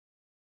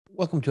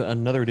Welcome to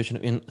another edition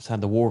of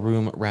Inside the War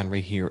Room. Ryan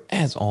Ray here.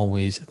 As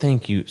always,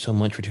 thank you so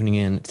much for tuning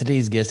in.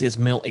 Today's guest is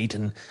Mel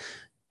Ayton,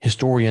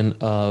 historian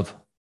of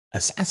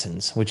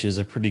assassins, which is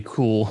a pretty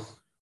cool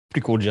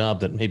job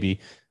that maybe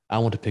I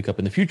want to pick up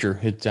in the future.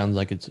 It sounds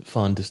like it's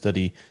fun to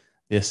study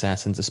the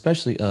assassins,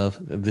 especially of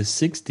the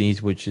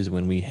 60s, which is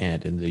when we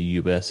had in the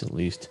US at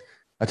least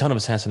a ton of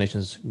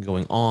assassinations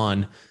going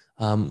on.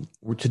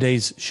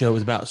 Today's show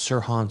is about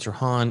Sirhan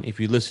Sirhan. If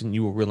you listen,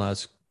 you will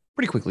realize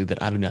pretty quickly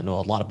that I do not know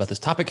a lot about this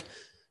topic,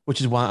 which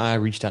is why I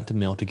reached out to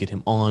Mel to get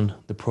him on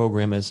the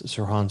program, as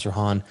Sirhan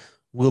Sirhan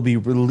will be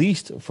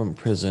released from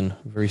prison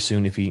very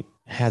soon if he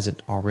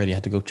hasn't already. I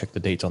had to go check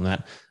the dates on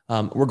that.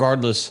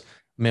 Regardless,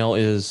 Mel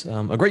is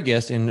a great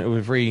guest, and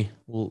we're very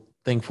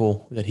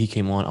thankful that he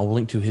came on. I will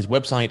link to his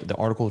website. The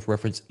article is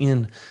referenced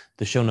in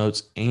the show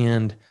notes,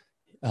 and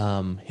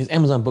his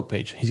Amazon book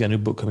page. He's got a new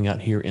book coming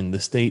out here in the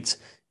States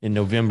in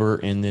November,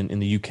 and then in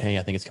the UK,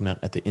 I think it's coming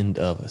out at the end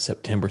of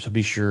September. So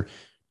be sure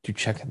to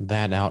check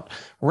that out.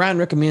 Ryan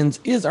Recommends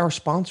is our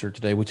sponsor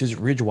today, which is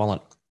Ridge Wallet.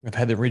 I've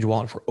had the Ridge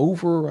Wallet for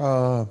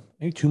over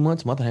maybe 2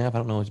 months, month and a half. I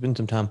don't know. It's been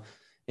some time,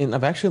 and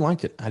I've actually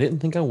liked it. I didn't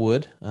think I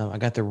would. I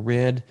got the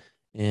red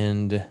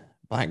and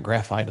black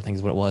graphite, I think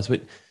is what it was,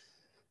 but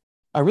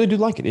I really do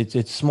like it.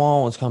 It's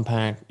small, it's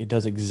compact, it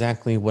does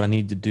exactly what I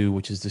need to do,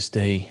 which is to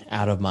stay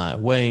out of my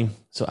way.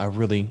 So I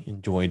really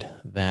enjoyed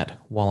that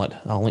wallet.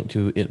 I'll link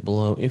to it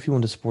below. If you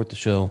want to support the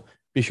show,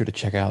 be sure to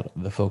check out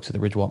the folks at the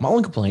Ridge Wallet. My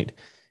only complaint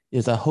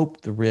is I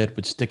hope the red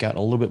would stick out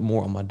a little bit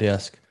more on my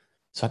desk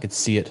so I could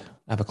see it.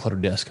 I have a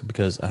cluttered desk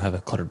because I have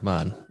a cluttered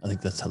mind. I think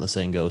that's how the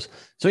saying goes.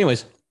 So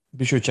anyways,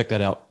 be sure to check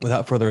that out.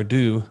 Without further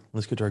ado,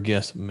 let's get to our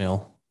guest,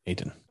 Mel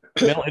Ayton.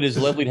 Mel, it is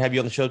lovely to have you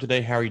on the show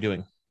today. How are you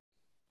doing?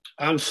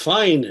 I'm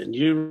fine. And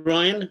you,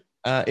 Ryan?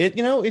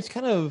 It's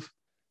kind of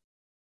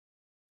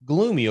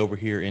gloomy over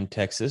here in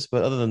Texas,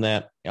 but other than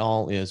that,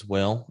 all is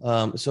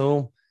well.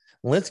 So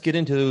let's get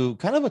into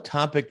kind of a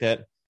topic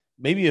that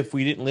maybe if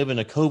we didn't live in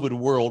a COVID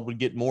world would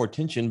get more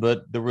attention,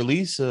 but the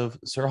release of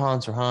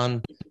Sirhan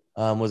Sirhan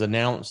was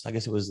announced. I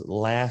guess it was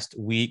last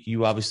week.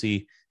 You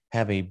obviously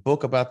have a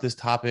book about this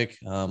topic,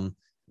 the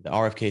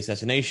RFK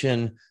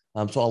assassination.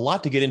 So a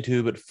lot to get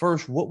into, but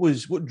first,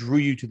 what drew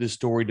you to this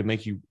story to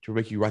make you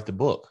write the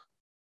book?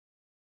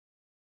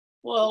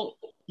 Well,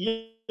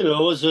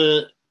 as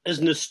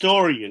an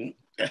historian,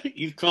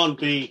 you can't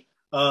be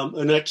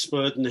an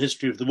expert in the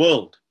history of the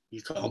world.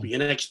 You can't be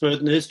an expert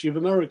in the history of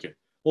America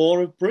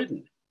or of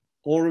Britain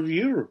or of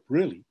Europe,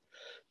 really.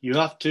 You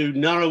have to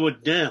narrow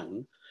it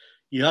down.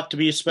 You have to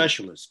be a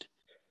specialist.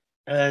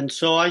 And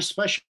so I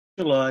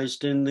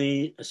specialized in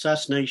the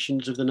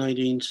assassinations of the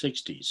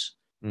 1960s,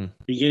 Mm.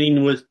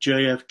 beginning with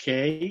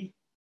JFK,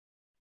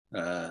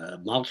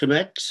 Malcolm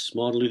X,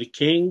 Martin Luther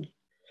King,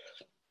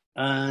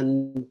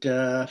 and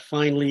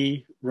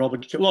finally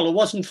Robert. Well, it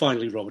wasn't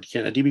finally Robert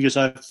Kennedy because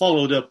I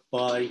followed up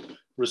by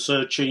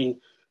researching.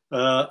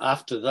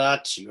 After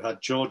that, you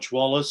had George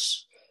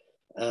Wallace,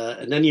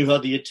 and then you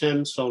had the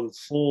attempts on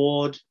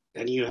Ford,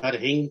 and you had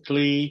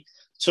Hinckley.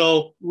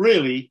 So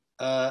really,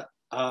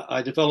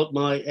 I developed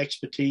my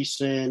expertise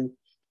in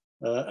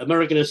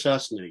American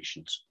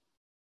assassinations.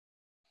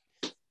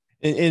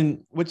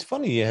 And what's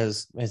funny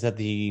is that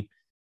the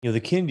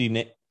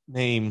Kennedy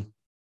name.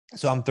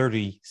 So I'm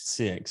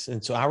 36,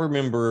 and so I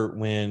remember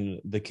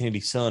when the Kennedy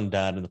son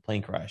died in the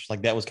plane crash.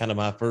 Like that was kind of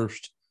my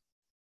first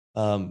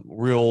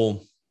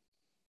real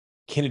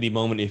Kennedy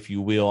moment, if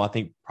you will. I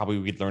think probably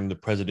we could learn the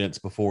presidents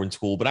before in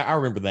school, but I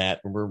remember that.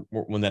 Remember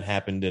when that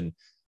happened, and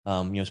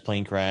his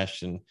plane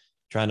crashed, and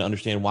trying to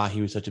understand why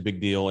he was such a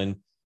big deal. And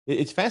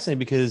it's fascinating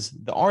because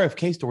the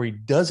RFK story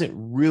doesn't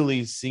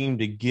really seem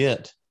to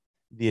get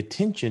the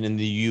attention in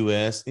the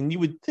U.S., and you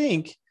would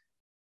think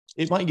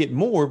it might get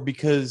more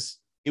because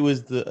it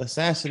was the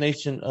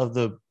assassination of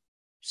the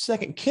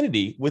second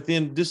Kennedy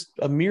within just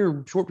a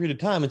mere short period of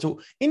time. And so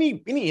any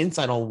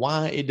insight on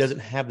why it doesn't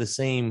have the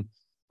same,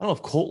 I don't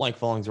know if cult-like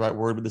following is the right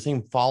word, but the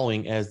same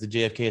following as the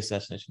JFK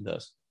assassination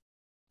does?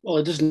 Well,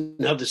 it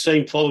doesn't have the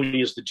same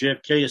following as the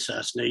JFK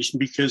assassination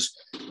because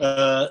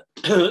the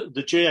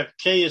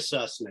JFK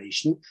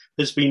assassination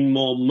has been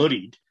more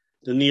muddied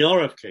than the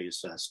RFK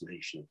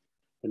assassination.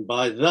 And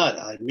by that,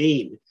 I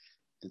mean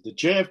that the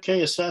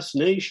JFK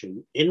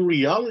assassination, in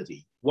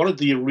reality, one of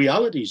the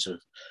realities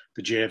of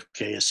the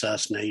JFK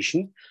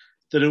assassination,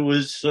 that it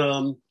was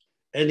an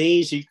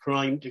easy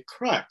crime to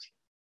crack.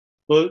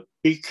 But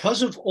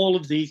because of all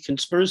of the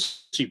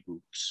conspiracy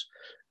groups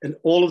and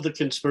all of the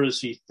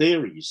conspiracy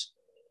theories,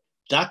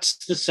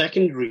 that's the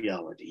second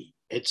reality.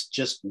 It's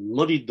just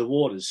muddied the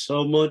waters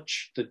so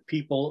much that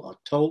people are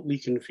totally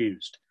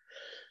confused.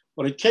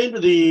 When it came to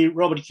the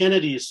Robert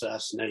Kennedy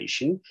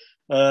assassination,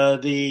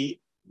 the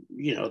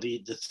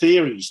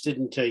theories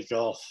didn't take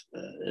off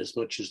as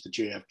much as the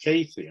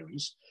JFK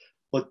theories,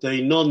 but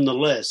they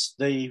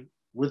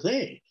were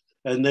there,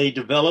 and they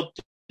developed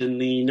in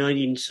the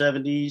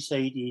 1970s,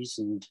 80s,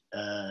 and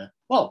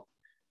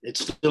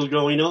it's still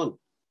going on.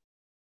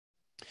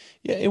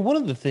 Yeah, and one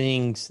of the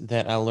things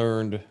that I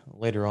learned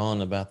later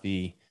on about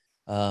the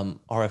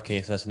RFK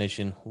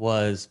assassination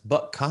was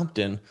Buck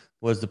Compton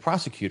was the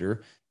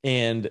prosecutor,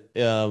 and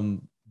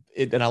and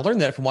I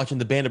learned that from watching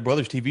the Band of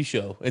Brothers TV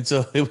show, and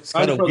so it was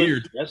kind Band of of Brothers,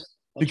 weird yes,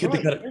 that's because they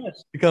right. kind of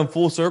Yes, become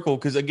full circle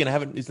because again I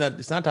haven't it's not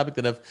a topic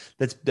that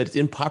that's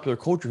in popular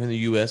culture in the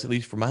US, at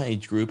least for my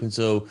age group, and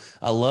so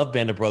I love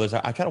Band of Brothers.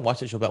 I try to watch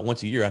that show about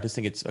once a year. I just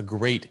think it's a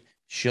great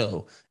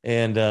show,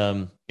 and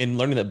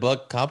learning that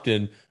Buck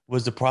Compton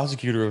was the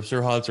prosecutor of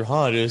Sirhan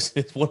Sirhan is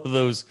it's one of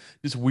those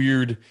just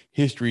weird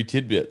history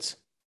tidbits.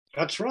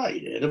 that's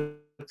right. And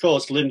of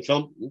course, Lynn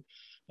Compton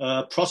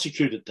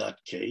prosecuted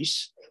that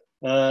case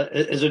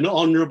as an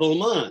honourable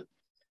man.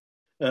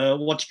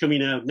 What's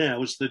coming out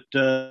now is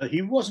that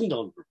he wasn't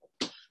honourable.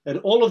 And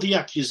all of the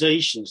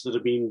accusations that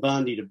have been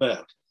bandied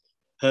about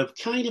have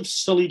kind of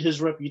sullied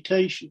his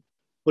reputation.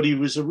 But he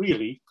was a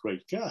really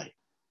great guy.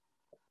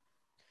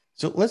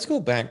 So let's go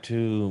back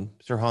to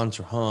Sirhan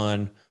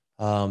Sirhan,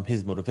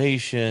 his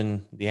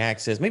motivation, the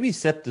access, maybe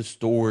set the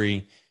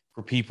story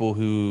for people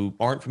who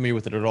aren't familiar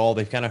with it at all.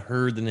 They've kind of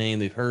heard the name,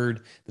 they've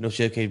heard the No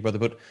Showcase brother,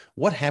 but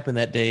what happened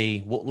that day?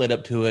 What led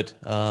up to it?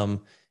 And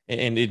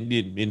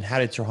how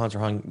did Sirhan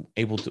Sirhan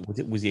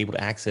was he able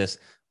to access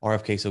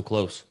RFK so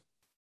close?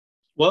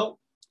 Well,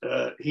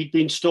 he'd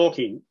been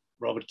stalking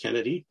Robert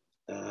Kennedy.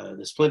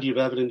 There's plenty of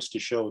evidence to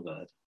show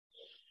that.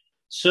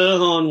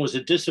 Sirhan was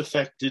a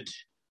disaffected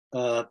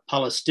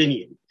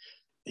Palestinian.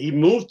 He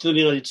moved to the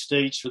United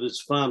States with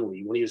his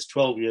family when he was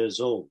 12 years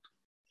old.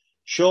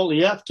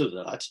 Shortly after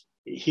that,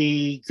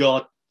 he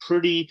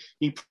pretty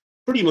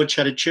much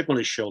had a chip on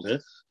his shoulder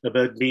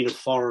about being a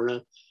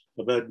foreigner,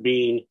 about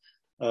being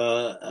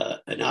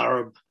an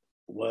Arab,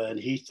 when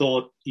he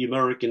thought the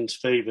Americans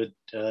favored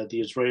the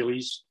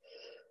Israelis.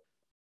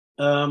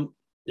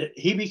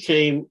 He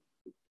became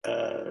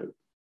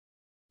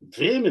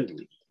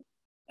vehemently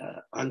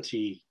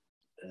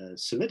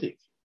anti-Semitic.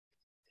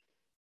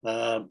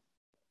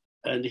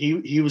 And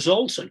he was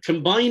also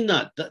combine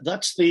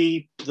that's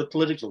the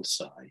political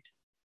side.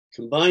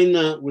 Combine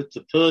that with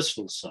the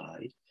personal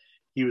side.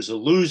 He was a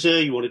loser.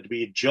 He wanted to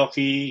be a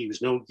jockey. He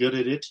was no good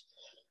at it.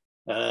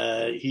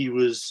 He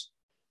was,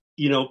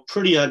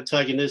 pretty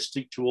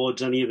antagonistic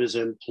towards any of his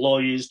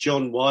employees.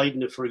 John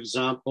Widener, for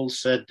example,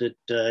 said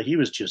that he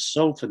was just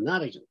so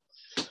fanatical.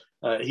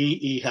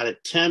 He had a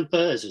temper,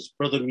 as his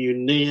brother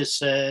Munir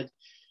said.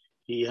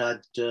 He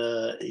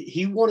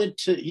wanted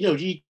to,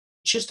 he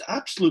just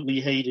absolutely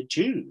hated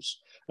Jews,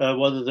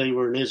 whether they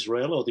were in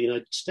Israel or the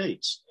United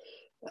States.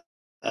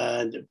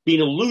 And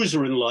being a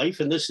loser in life,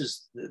 and this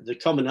is the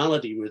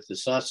commonality with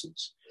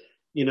assassins,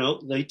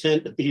 they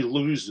tend to be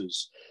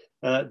losers.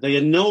 They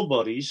are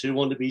nobodies who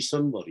want to be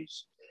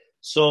somebodies.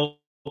 So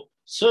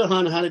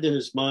Sirhan had it in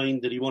his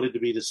mind that he wanted to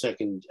be the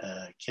second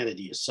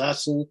Kennedy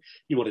assassin.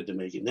 He wanted to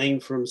make a name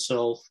for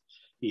himself.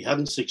 He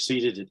hadn't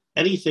succeeded at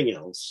anything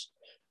else.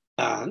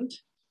 And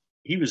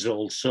he was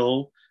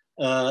also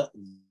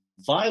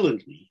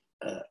violently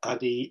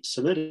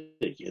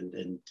anti-Semitic.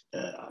 And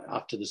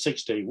after the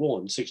Six-Day War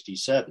in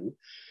 1967,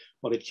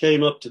 when it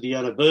came up to the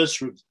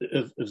anniversary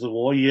of the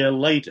war a year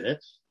later,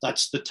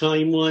 that's the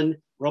time when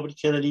Robert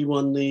Kennedy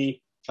won the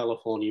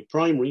California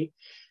primary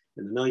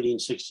in the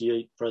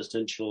 1968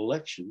 presidential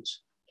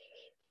elections.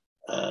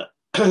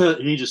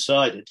 He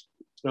decided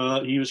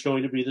he was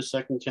going to be the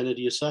second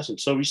Kennedy assassin.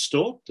 So he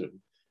stalked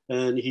him,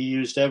 and he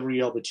used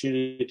every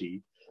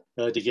opportunity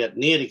to get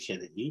near to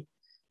Kennedy.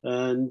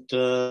 And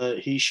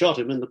he shot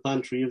him in the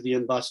pantry of the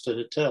Ambassador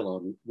Hotel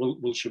on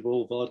Wilshire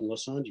Boulevard in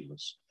Los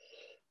Angeles.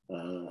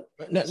 Now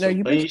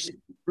you mentioned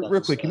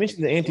real quick. You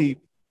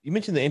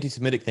mentioned the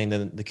anti-Semitic thing.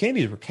 Then the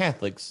Kennedys were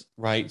Catholics,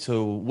 right?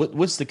 So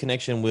what's the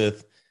connection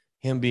with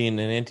him being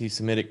an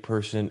anti-Semitic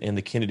person and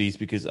the Kennedys?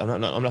 Because I'm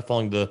not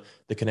following the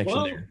connection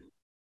Well, there.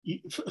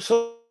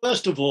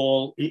 first of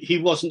all, he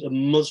wasn't a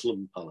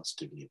Muslim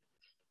Palestinian.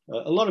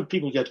 A lot of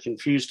people get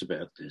confused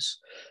about this.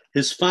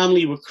 His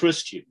family were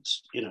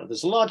Christians.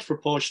 There's a large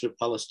proportion of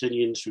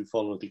Palestinians who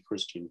follow the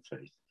Christian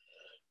faith.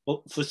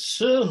 But for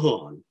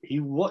Sirhan,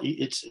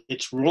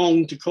 it's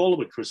wrong to call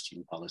him a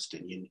Christian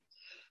Palestinian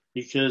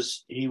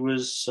because he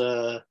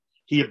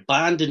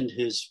abandoned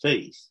his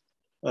faith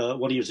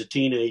when he was a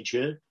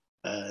teenager,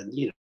 and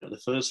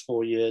the first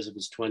 4 years of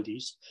his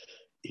 20s,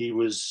 he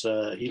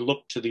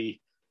looked to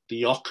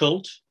the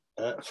occult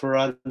for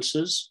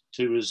answers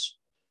to his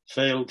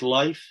failed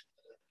life.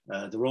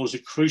 The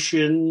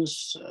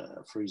Rosicrucians,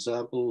 for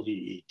example,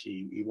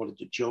 he wanted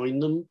to join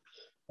them.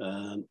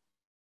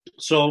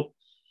 So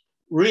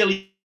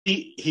really,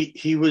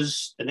 he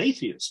was an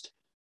atheist.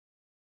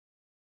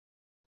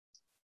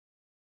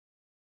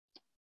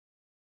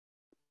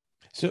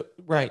 So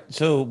right.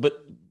 So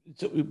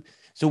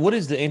what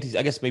is the anti?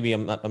 I guess maybe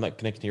I'm not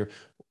connecting here.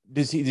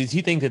 Does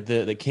he think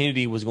that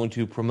Kennedy was going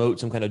to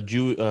promote some kind of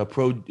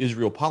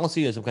pro-Israel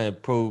policy or some kind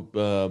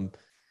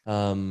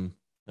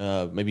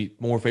of maybe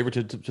more favor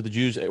to the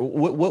Jews?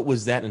 What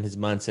was that in his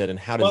mindset, and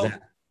how does Well,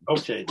 that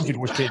okay,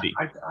 towards Kennedy?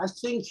 I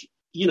think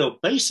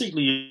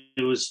basically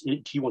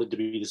he wanted to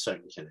be the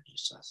second Kennedy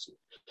assassin.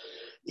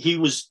 He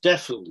was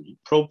definitely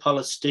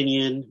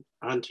pro-Palestinian,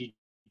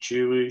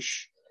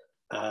 anti-Jewish.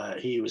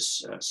 He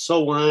was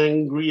so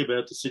angry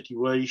about the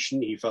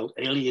situation. He felt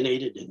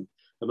alienated in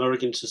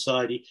American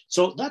society.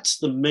 So that's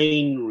the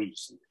main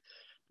reason.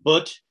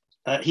 But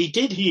he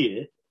did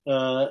hear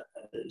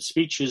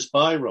speeches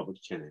by Robert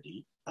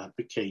Kennedy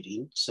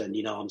advocating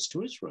sending arms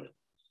to Israel.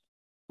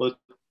 But,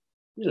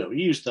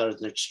 he used that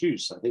as an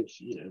excuse. I think,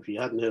 if he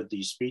hadn't heard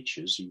these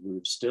speeches, he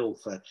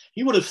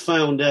would have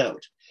found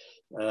out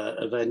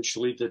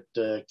eventually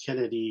that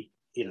Kennedy,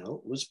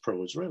 was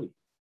pro-Israeli.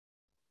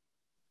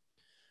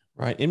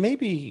 Right. And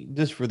maybe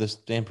just for the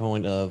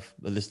standpoint of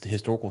this the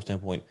historical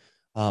standpoint,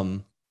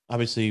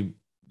 obviously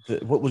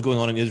what was going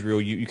on in Israel,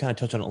 you kind of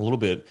touched on it a little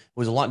bit,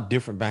 was a lot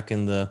different back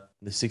in the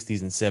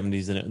 60s and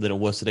 70s than it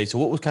was today. So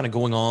what was kind of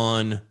going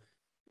on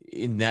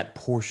in that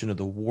portion of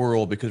the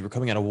world? Because we're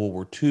coming out of World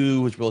War II,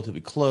 it was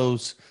relatively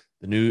close,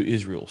 the new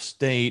Israel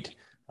state.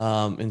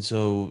 And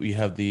so you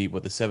have the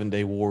 7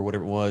 Day War,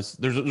 whatever it was.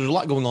 There's a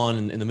lot going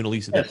on in the Middle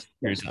East at that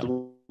period of Yes, time.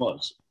 there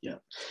was. Yeah.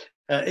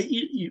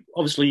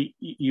 Obviously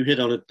you hit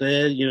on it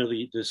there.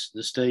 The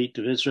state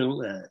of Israel,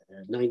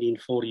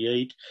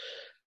 1948.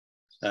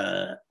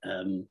 There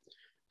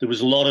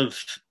was a lot of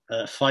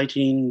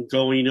fighting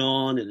going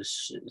on in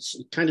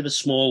kind of a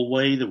small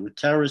way. There were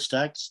terrorist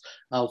acts.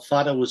 Al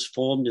Fatah was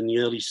formed in the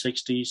early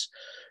 60s.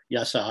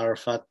 Yasser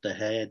Arafat, the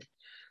head.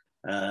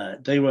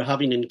 They were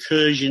having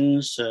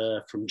incursions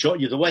from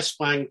Jordan. The West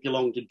Bank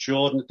belonged to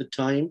Jordan at the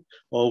time,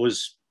 or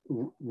was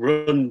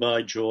run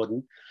by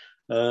Jordan.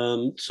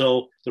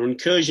 So there were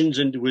incursions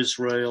into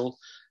Israel.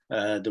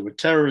 There were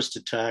terrorist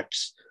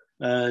attacks,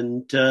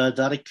 and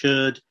that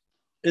occurred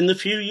in the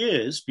few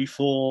years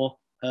before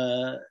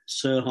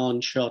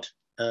Sirhan shot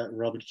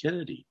Robert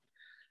Kennedy.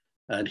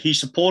 And he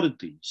supported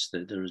these.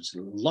 There is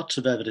lots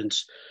of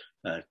evidence,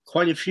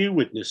 quite a few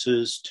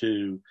witnesses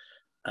to,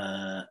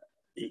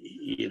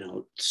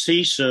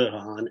 see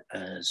Sirhan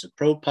as a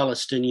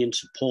pro-Palestinian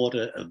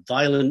supporter of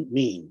violent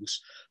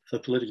means for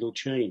political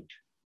change.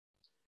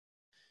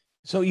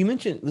 So you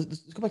mentioned,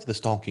 let's go back to the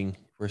stalking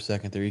for a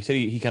second there. You said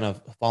he kind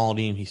of followed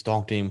him, he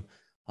stalked him.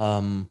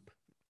 Um,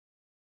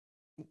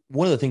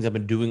 One of the things I've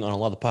been doing on a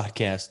lot of the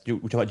podcasts,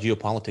 we talk about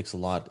geopolitics a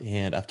lot,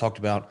 and I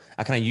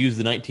kind of use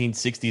the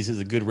 1960s as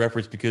a good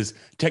reference because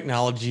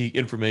technology,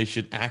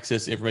 information,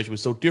 access to information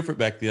was so different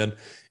back then.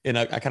 And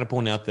I kind of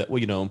point out that,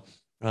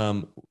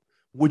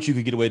 what you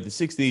could get away with in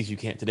the 60s, you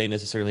can't today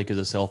necessarily because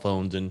of cell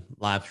phones and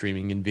live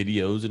streaming and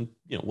videos and,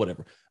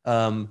 whatever.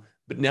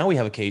 But now we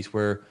have a case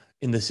where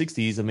in the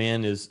 60s, a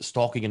man is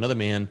stalking another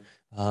man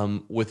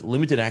with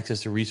limited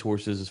access to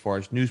resources as far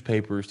as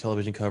newspapers,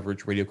 television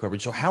coverage, radio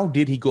coverage. So how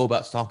did he go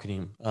about stalking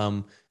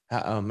him?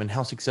 And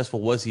how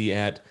successful was he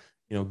at,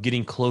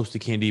 getting close to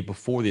Kennedy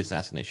before the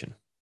assassination?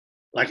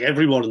 Like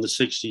everyone in the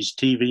 60s,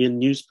 TV and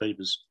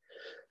newspapers.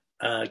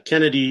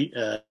 Kennedy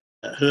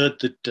heard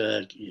that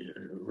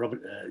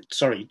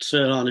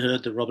Sirhan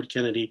heard that Robert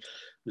Kennedy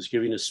was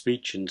giving a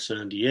speech in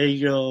San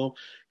Diego.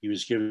 He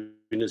was giving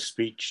a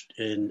speech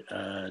in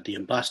the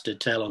Ambassador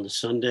Hotel on the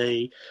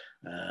Sunday.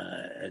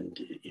 And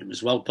it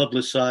was well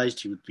publicized.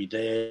 He would be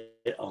there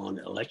on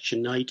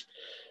election night.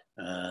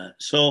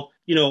 So,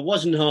 it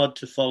wasn't hard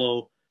to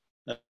follow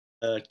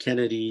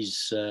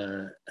Kennedy's,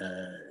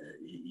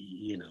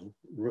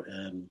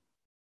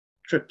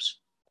 trips.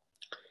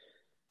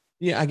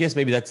 Yeah, I guess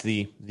maybe that's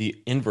the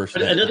inverse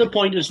of that. Another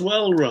point as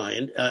well,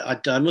 Ryan,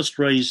 I must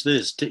raise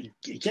this.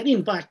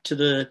 Getting back to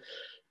the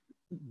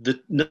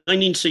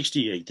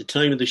 1968, the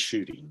time of the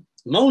shooting,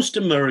 most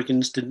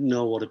Americans didn't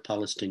know what a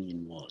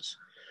Palestinian was.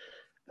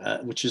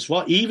 Which is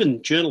what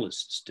even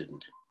journalists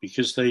didn't,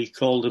 because they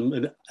called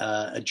him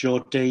a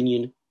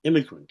Jordanian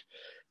immigrant.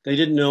 They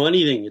didn't know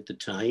anything at the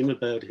time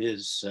about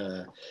his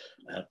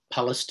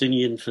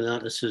Palestinian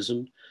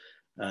fanaticism.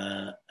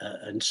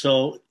 And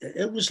so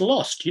it was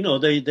lost.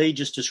 They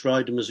just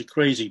described him as a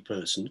crazy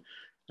person,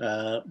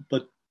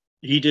 but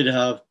he did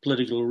have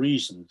political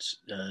reasons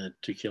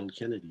to kill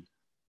Kennedy.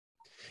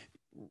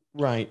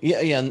 Right.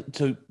 Yeah. Yeah. And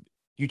so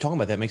you talking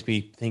about that makes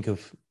me think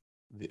of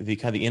the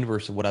kind of the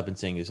inverse of what I've been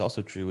saying is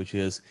also true, which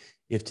is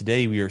if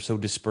today we are so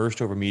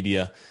dispersed over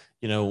media,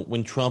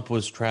 when Trump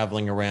was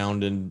traveling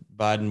around and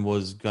Biden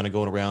was going to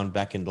go around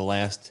back in the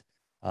last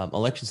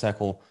election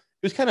cycle,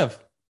 it was kind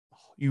of,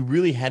 you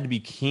really had to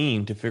be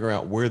keen to figure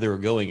out where they were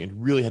going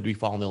and really had to be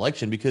following the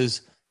election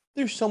because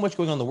there's so much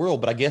going on in the world.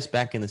 But I guess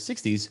back in the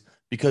 60s,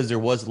 because there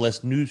was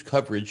less news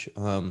coverage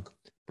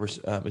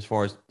as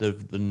far as the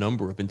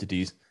number of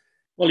entities.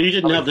 Well, you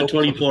didn't have the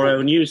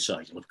 24-hour news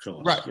cycle, of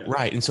course. Right, yeah.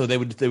 right. And so they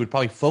would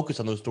probably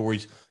focus on those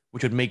stories,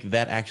 which would make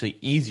that actually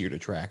easier to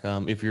track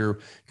if you're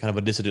kind of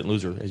a dissident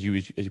loser, as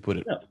you put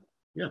it.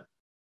 Yeah.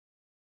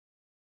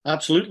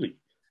 Absolutely.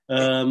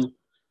 And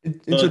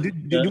so do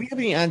we have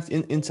any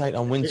insight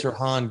on when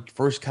Sirhan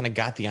first kind of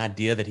got the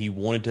idea that he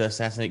wanted to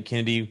assassinate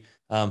Kennedy?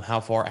 How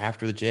far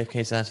after the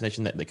JFK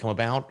assassination that they come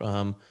about?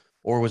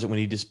 Or was it when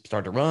he just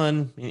started to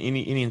run?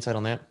 Any insight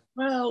on that?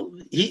 Well,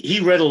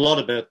 he read a lot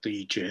about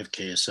the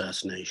JFK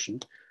assassination.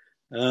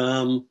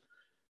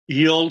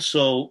 He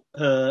also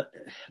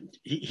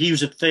he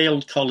was a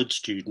failed college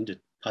student at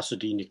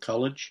Pasadena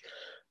College.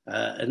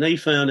 And they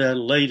found out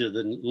later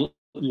that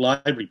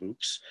library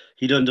books,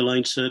 he'd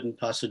underlined certain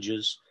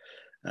passages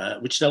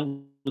which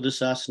dealt with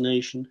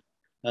assassination.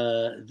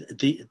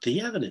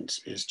 The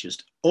evidence is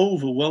just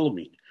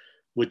overwhelming,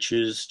 which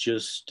is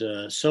just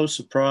so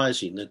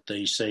surprising that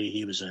they say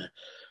he was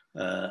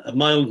a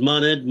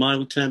mild-mannered,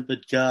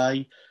 mild-tempered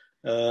guy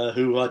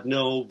who had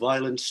no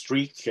violent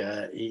streak.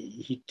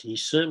 He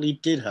certainly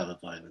did have a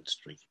violent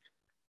streak.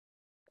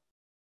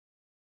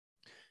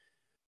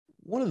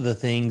 One of the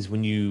things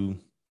when you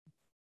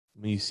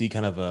see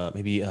kind of a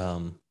maybe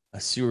a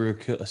serial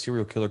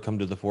killer come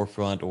to the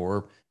forefront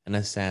or an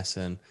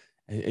assassin,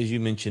 as you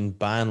mentioned,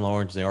 by and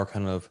large they are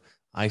kind of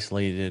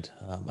isolated.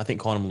 I think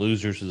calling them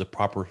losers is a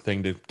proper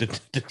thing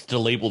to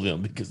label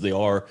them because they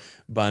are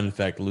by in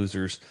fact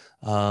losers.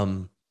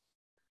 Um,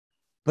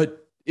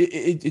 but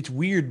it's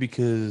weird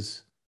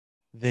because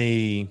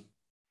they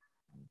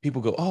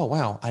people go, oh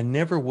wow, I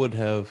never would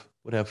have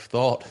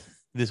thought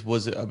this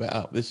was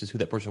about this is who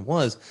that person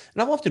was.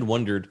 And I've often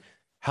wondered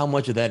how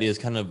much of that is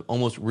kind of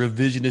almost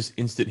revisionist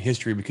instant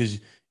history because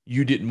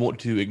you didn't want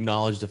to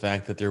acknowledge the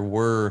fact that there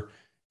were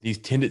these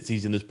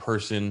tendencies in this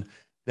person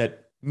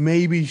that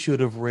maybe should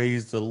have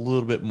raised a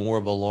little bit more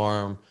of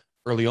alarm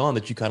early on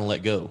that you kind of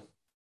let go.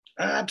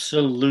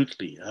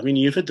 Absolutely. I mean,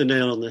 you've hit the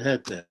nail on the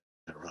head there,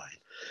 right?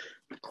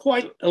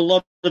 Quite a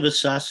lot of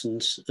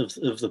assassins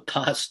of the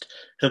past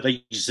have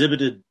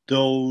exhibited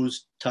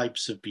those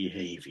types of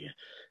behavior.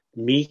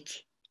 Meek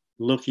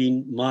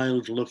looking,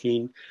 mild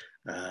looking,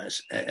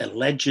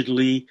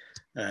 allegedly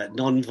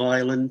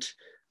non-violent.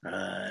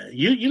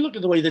 You look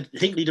at the way that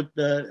Hinckley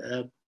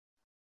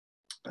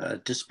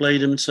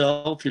displayed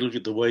himself. You look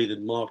at the way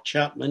that Mark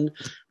Chapman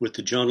with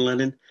the John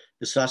Lennon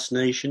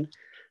assassination.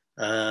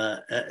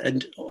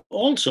 And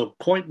also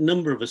quite a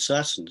number of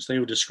assassins, they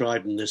were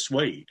described in this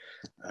way.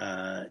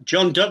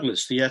 John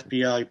Douglas, the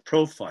FBI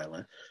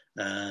profiler,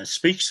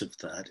 speaks of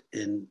that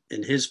in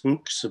his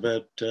books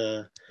about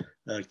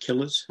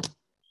killers.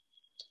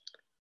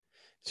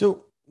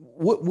 So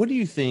what do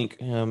you think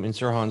in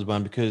Sirhan's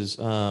mind? Because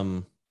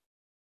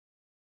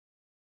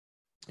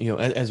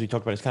as we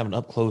talked about, it's kind of an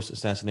up close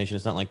assassination.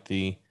 It's not like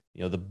the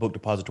book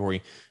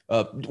depository.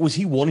 Was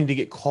he wanting to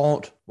get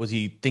caught? Was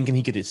he thinking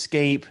he could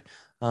escape?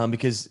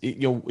 Because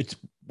it's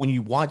when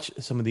you watch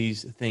some of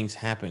these things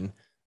happen,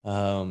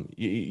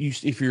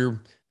 if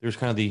you're there's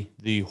kind of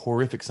the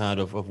horrific side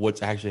of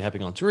what's actually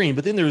happening on screen,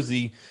 but then there's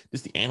the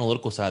just the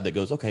analytical side that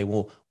goes, okay,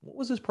 well, what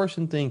was this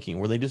person thinking?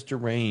 Were they just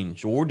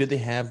deranged, or did they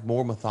have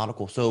more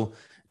methodical? So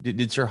did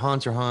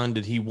Sirhan,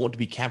 did he want to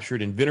be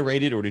captured and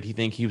venerated, or did he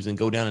think he was going to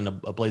go down in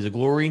a blaze of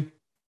glory?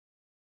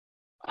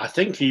 I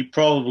think he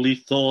probably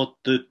thought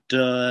that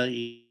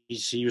he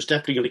was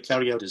definitely going to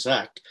carry out his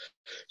act.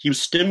 He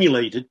was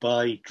stimulated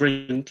by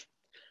drink.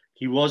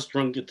 He was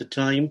drunk at the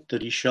time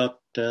that he shot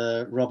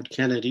Robert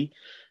Kennedy.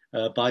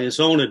 By his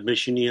own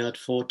admission, he had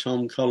four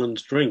Tom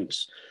Collins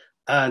drinks.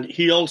 And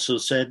he also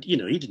said, he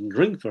didn't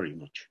drink very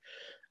much.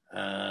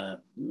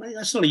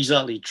 That's not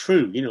exactly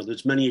true.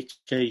 There's many a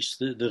case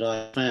that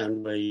I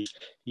found where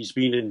he's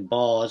been in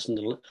bars in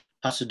the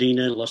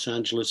Pasadena, Los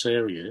Angeles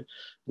area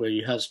where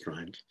he has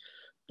drank.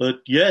 But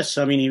yes,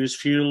 I mean, he was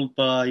fueled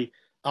by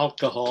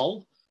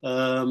alcohol.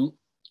 He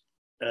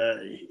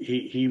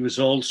was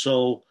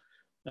also,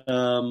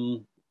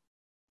 um,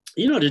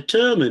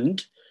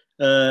 determined.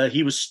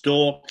 He was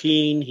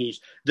stalking.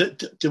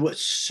 There were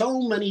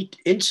so many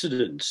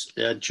incidents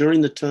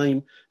during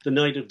the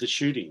night of the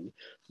shooting,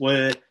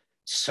 where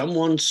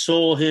someone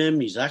saw him.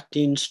 He's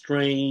acting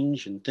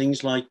strange and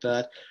things like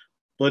that.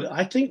 But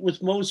I think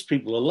with most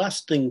people, the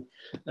last thing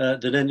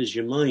that enters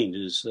your mind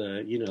is,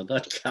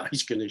 that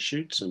guy's going to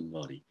shoot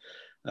somebody.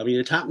 I mean,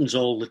 it happens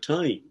all the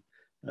time.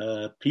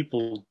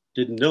 People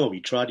didn't know. He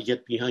tried to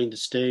get behind the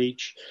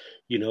stage.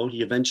 He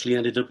eventually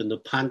ended up in the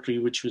pantry,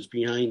 which was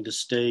behind the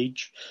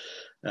stage.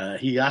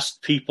 He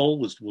asked people,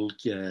 will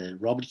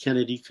Robert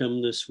Kennedy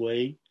come this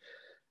way?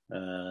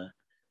 Uh,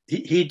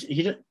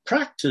 he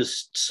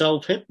practiced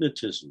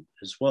self-hypnotism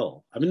as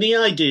well. I mean, the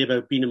idea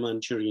about being a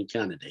Manchurian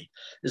candidate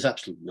is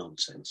absolute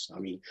nonsense. I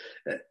mean,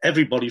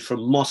 everybody from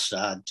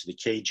Mossad to the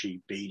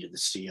KGB to the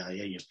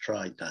CIA have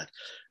tried that.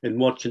 And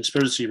what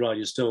conspiracy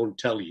writers don't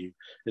tell you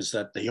is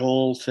that they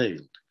all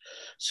failed.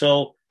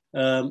 So,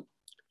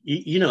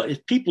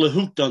 if people are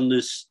hooked on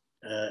this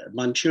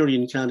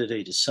Manchurian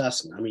candidate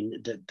assassin, I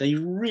mean, they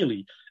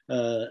really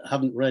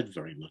haven't read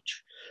very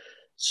much.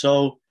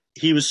 So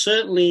he was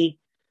certainly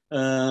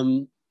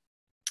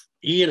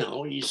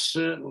he's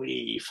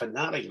certainly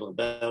fanatical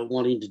about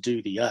wanting to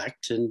do the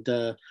act.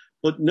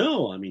 But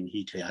no, I mean,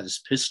 he had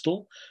his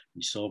pistol.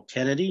 He saw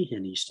Kennedy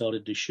and he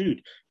started to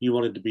shoot. He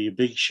wanted to be a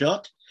big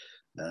shot.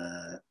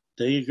 There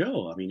you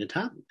go. I mean, it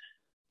happened.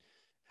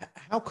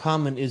 How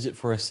common is it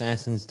for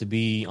assassins to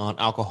be on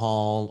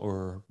alcohol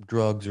or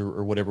drugs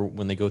or whatever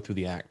when they go through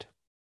the act?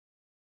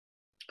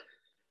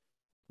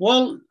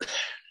 Well,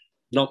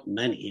 not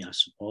many, I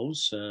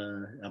suppose.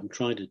 I'm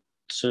trying to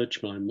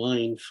search my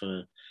mind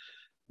for,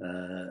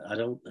 I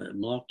don't,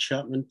 Mark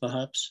Chapman,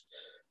 perhaps.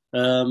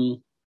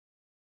 Um,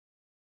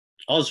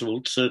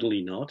 Oswald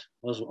certainly not.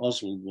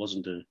 Oswald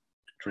wasn't a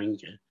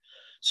drinker.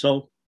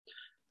 So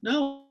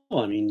no,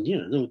 I mean,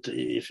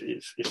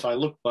 if I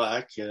look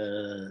back,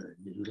 it'll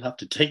have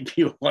to take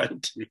me a while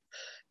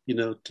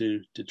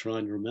to, to try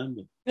and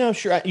remember. No,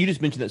 sure. You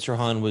just mentioned that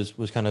Sirhan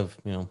was kind of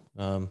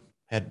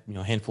had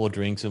a handful of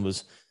drinks and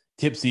was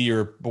tipsy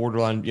or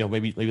borderline,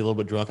 maybe a little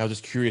bit drunk. I was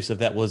just curious if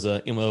that was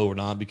a MO or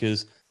not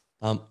because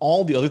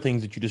all the other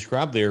things that you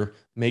described there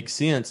make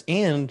sense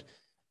and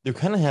they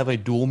kind of have a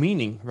dual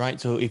meaning, right?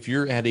 So if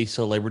you're at a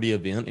celebrity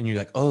event and you're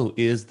like, oh,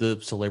 is the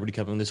celebrity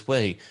coming this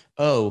way?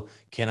 Oh,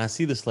 can I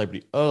see the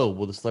celebrity? Oh,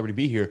 will the celebrity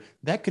be here?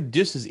 That could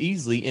just as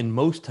easily, and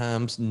most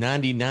times,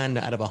 99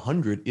 out of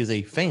 100 is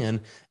a fan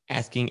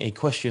asking a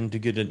question to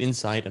get an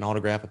insight, an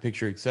autograph, a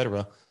picture,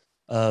 etc.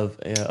 Of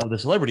the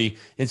celebrity.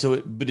 And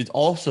so, but it's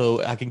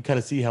also I can kind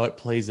of see how it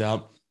plays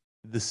out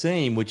the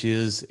same, which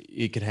is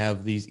it could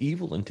have these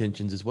evil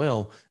intentions as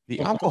well. The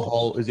Of course.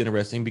 alcohol is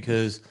interesting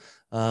because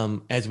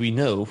as we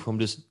know from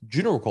just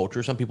general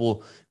culture, some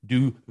people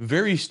do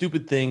very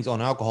stupid things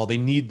on alcohol. They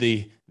need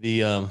the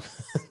the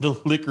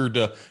liquor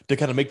to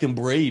kind of make them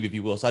brave, if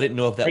you will. So I didn't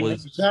know if that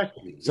was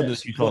Exactly. something that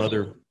Yes, you of taught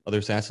course. other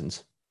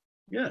assassins.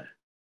 Yeah.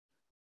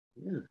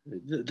 Yeah.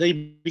 They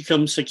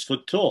become 6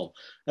 foot tall.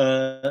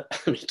 I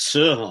mean,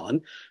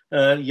 Sirhan,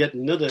 yet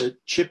another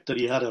chip that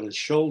he had on his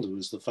shoulder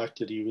was the fact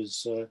that he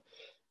was,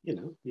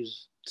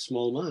 he's a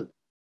small man.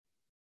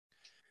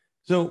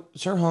 So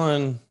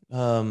Sirhan,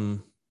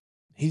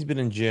 he's been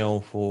in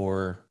jail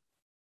for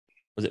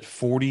was it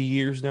 40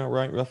 years now,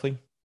 right? Roughly.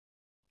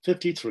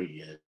 53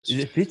 Is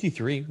years. it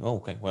 53? Oh,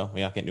 okay. Well,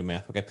 yeah, I can't do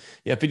math. Okay.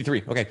 Yeah,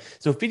 53. Okay.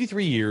 So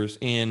 53 years,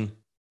 and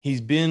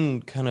he's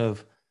been kind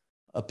of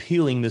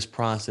appealing this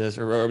process,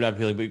 or not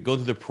appealing, but go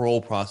through the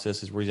parole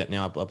process is where he's at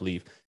now, I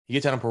believe. He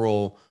gets out on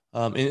parole.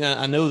 And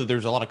I know that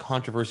there's a lot of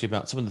controversy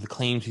about some of the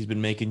claims he's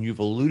been making. You've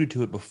alluded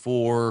to it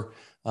before.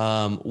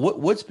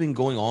 What's been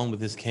going on with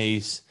this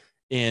case?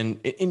 And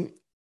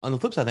on the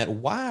flip side of that,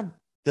 why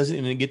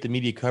doesn't it get the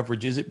media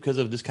coverage? Is it because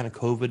of this kind of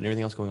COVID and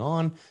everything else going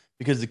on?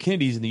 Because the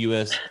Kennedys in the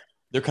U.S.,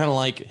 they're kind of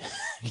like,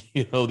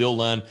 the old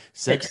line,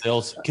 sex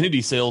sells,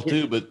 Kennedy sells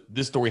too, but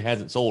this story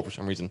hasn't sold for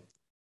some reason.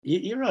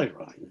 You're right,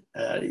 Ryan.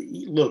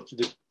 Look,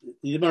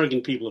 the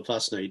American people are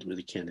fascinated with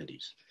the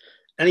Kennedys.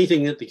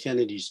 Anything that the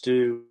Kennedys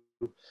do,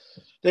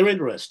 they're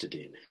interested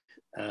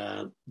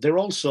in. They're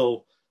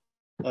also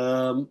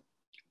um,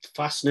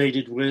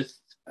 fascinated with,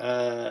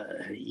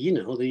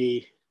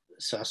 the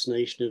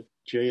assassination of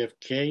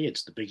JFK.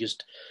 It's the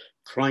biggest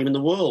crime in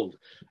the world,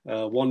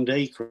 one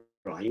day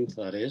crime,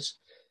 that is.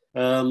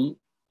 Um,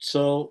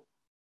 so,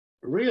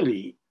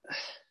 really,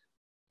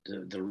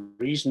 the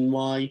reason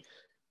why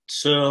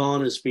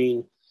Sirhan has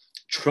been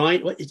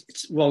trying,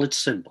 it's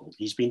simple.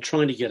 He's been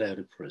trying to get out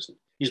of prison.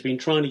 He's been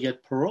trying to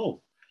get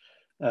parole.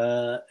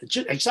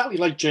 Exactly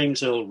like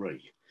James Earl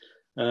Ray,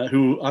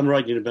 who I'm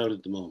writing about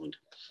at the moment.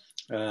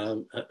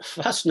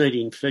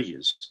 Fascinating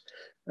figures.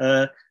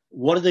 Uh,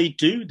 what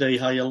do? They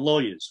hire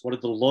lawyers. What do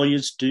the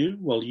lawyers do?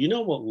 Well, you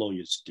know what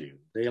lawyers do.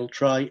 They'll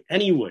try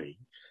anyway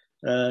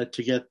to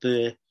get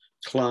their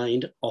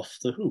client off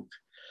the hook.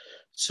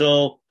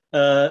 So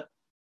Sirhan's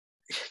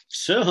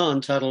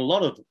had a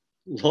lot of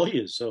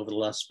lawyers over the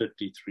last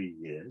 53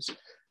 years,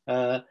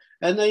 and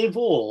they've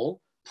all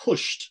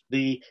pushed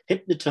the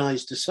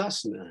hypnotized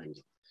assassin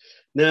angle.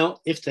 Now,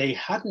 if they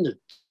hadn't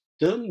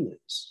done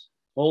this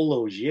all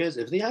those years,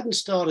 if they hadn't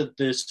started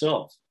this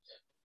off,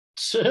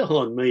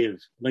 Sirhan may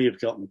have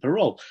gotten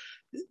parole.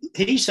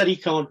 He said he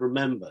can't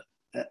remember.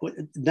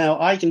 Now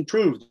I can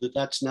prove that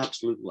that's an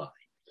absolute lie.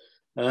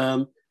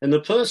 And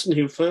the person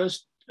who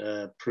first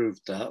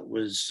proved that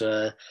was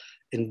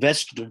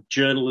investigative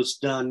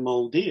journalist Dan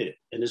Muldeer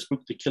in his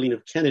book *The Killing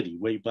of Kennedy*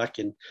 way back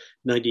in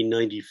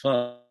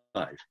 1995.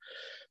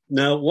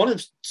 Now,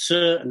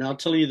 and I'll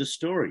tell you the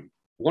story.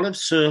 One of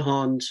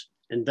Sirhan's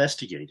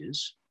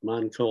investigators, a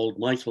man called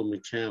Michael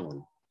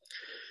McCowan,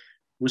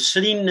 was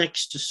sitting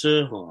next to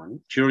Sirhan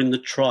during the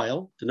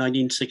trial, the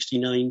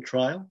 1969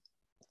 trial,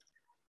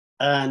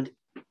 and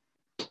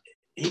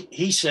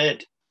he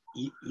said,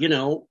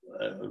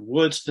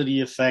 words to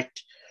the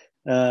effect,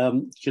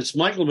 because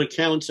Michael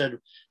McCowan said,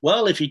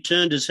 well, if he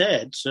turned his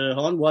head,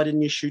 Sirhan, why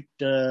didn't you shoot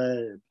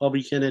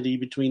Bobby Kennedy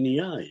between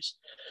the eyes?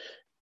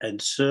 And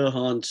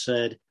Sirhan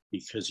said,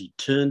 because he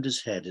turned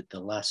his head at the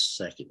last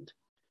second.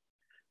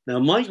 Now,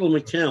 Michael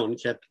McCowan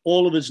kept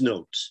all of his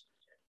notes.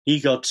 He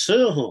got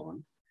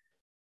Sirhan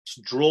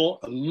to draw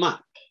a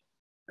map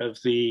of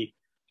the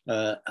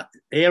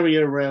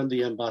area around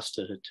the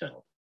Ambassador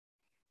Hotel.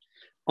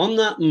 On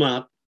that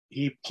map,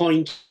 he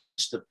points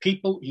the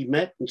people he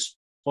met and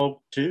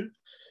spoke to.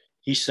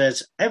 He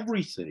says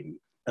everything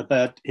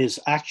about his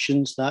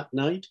actions that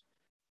night,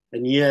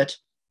 and yet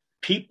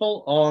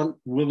people aren't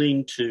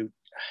willing to.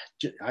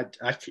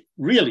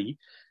 Really,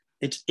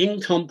 it's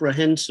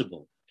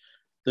incomprehensible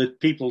that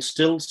people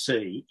still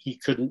say he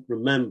couldn't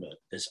remember.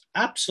 There's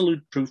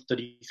absolute proof that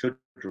he could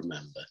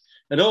remember.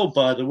 And oh,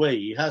 by the way,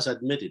 he has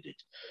admitted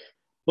it.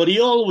 But he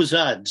always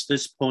adds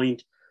this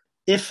point,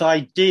 if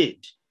I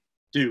did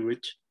do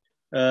it,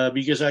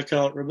 because I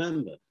can't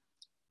remember.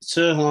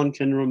 Sirhan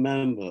can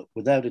remember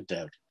without a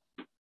doubt.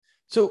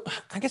 So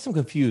I guess I'm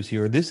confused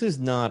here. This is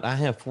not, I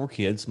have four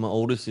kids. My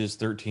oldest is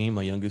 13,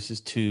 my youngest is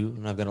 2,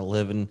 and I've got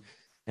 11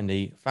 and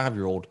a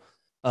 5-year old.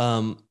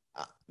 I-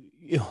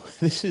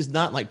 this is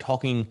not like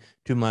talking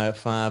to my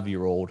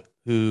 5-year old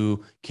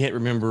who can't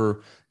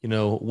remember,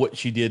 what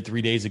she did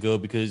 3 days ago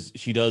because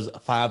she does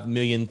 5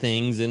 million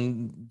things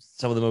and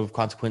some of them have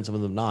consequence, some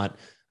of them not.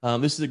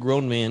 This is a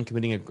grown man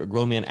committing a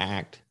grown man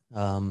act.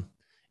 I'm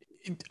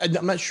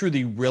not sure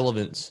the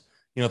relevance.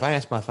 If I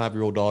asked my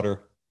 5-year old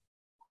daughter,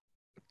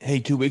 hey,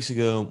 2 weeks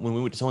ago when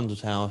we went to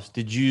someone's house,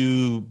 did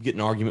you get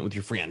an argument with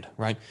your friend?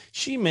 Right?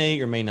 She may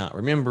or may not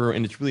remember,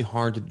 and it's really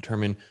hard to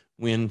determine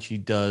when she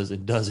does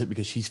and does it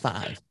because she's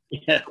 5.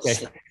 Yes.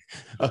 Okay.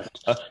 Right.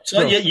 So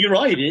So yeah, you're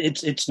right.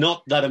 It's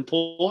not that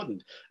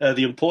important.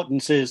 The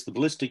importance is the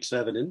ballistics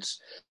evidence.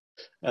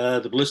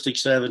 The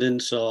ballistics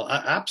evidence are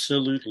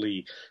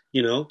absolutely,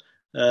 you know,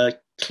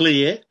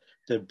 clear.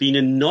 There have been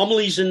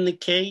anomalies in the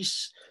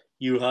case.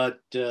 You had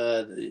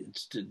they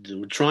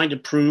were trying to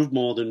prove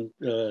more than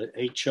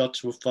 8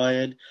 shots were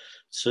fired.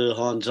 Sir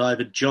Hans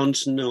Iver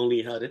Johnson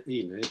only had it.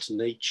 It's an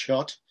 8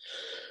 shot.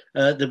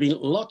 There've been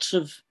lots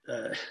of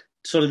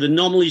sort of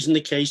anomalies in the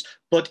case,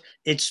 but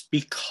it's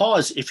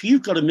because if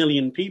you've got a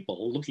million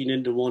people looking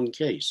into one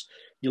case,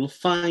 you'll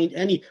find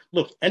any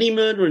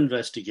murder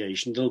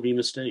investigation, there'll be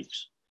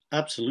mistakes.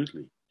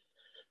 Absolutely.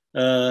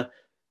 Uh,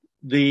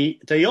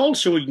 they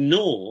also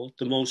ignore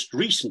the most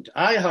recent.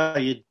 I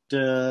hired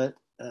the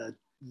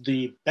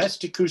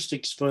best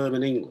acoustics firm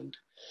in England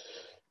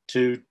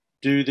to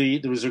do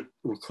there was a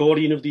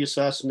recording of the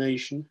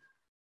assassination,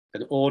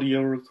 an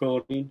audio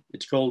recording.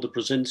 It's called the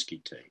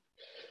Brzezinski tape.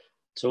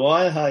 So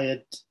I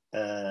hired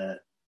uh,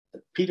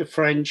 Peter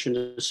French and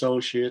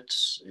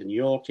Associates in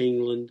York,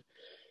 England,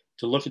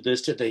 to look at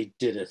this. They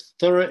did a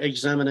thorough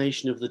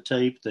examination of the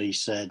tape. They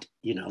said,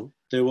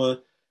 there were,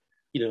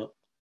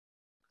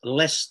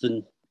 less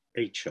than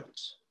 8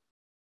 shots,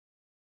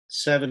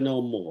 7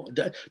 or more.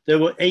 There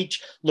were 8.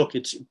 Look,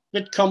 it's a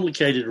bit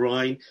complicated,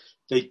 Ryan.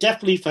 They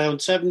definitely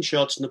found 7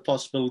 shots and the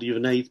possibility of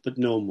an eighth, but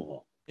no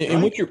more.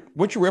 and Right?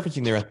 what you're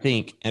referencing there, I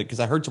think, because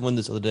I heard someone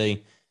this other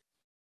day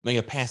make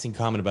a passing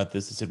comment about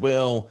this. They said,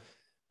 well,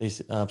 they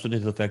something to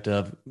the effect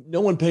of, no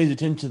one pays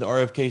attention to the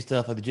RFK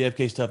stuff, like the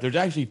JFK stuff. There's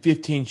actually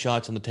 15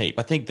 shots on the tape.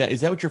 I think that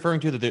is that what you're referring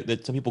to?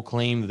 That some people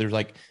claim that there's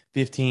like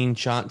 15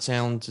 shot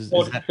sounds. Is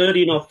Or that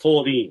 13 or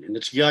 14. And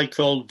it's a guy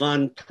called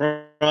Van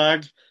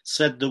Prague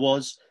said there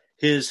was.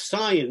 His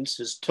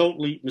science is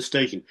totally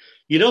mistaken.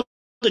 The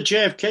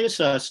JFK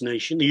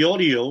assassination, the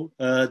audio,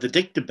 the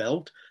dicta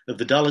belt of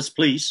the Dallas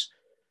police,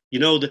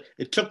 that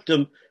it took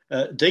them,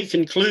 they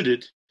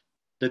concluded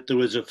that there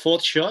was a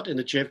fourth shot in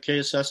the JFK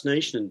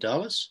assassination in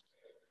Dallas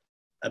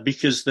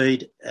because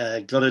they'd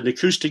got an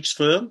acoustics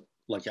firm,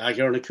 like I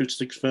got an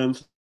acoustics firm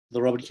for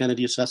the Robert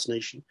Kennedy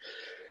assassination,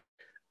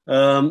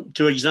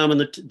 to examine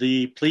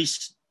the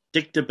police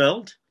dicta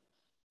belt.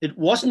 It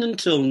wasn't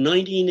until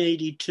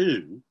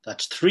 1982,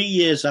 that's 3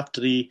 years after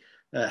the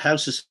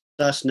House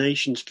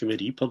Assassinations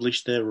Committee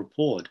published their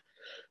report,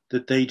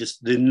 that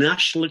the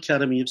National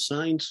Academy of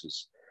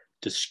Sciences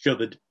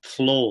discovered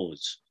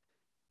flaws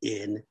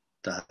in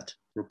that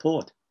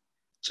report.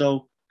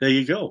 So there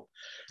you go.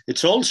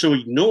 It's also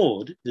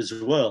ignored as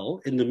well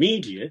in the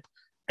media.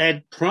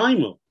 Ed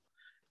Primo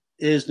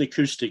is an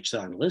acoustics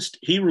analyst.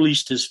 He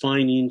released his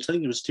findings, I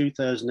think it was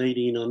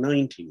 2018 or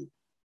 19.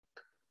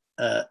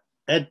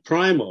 Ed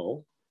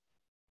Primo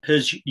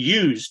has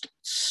used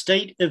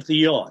state of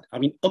the art,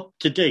 up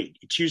to date,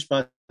 it's used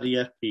by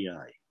the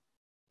FBI,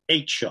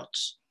 8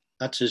 shots.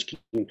 That's his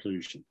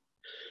conclusion.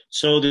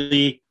 So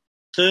the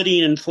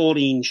 13 and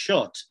 14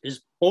 shots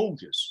is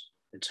bogus.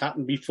 It's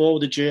happened before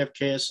the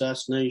JFK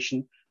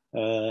assassination.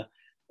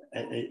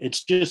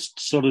 It's just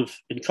sort of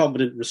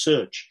incompetent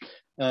research.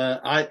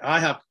 I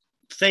have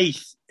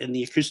faith in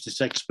the acoustics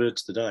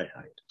experts that I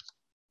hired.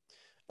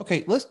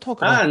 okay? Let's talk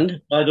about.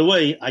 And by the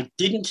way, I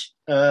didn't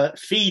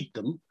feed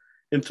them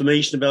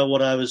information about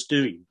what I was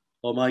doing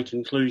or my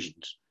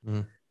conclusions.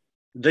 Mhm.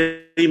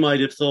 They might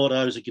have thought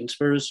I was a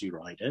conspiracy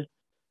writer,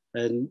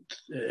 and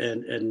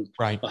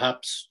Right.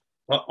 perhaps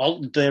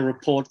altered their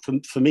report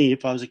for me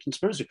if I was a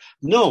conspiracy.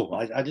 No,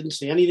 I didn't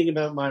say anything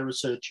about my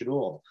research at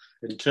all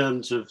in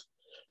terms of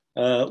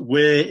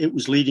where it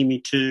was leading me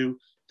to.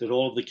 That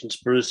all of the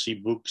conspiracy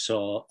books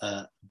are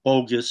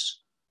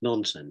bogus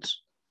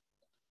nonsense.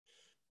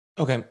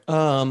 Okay.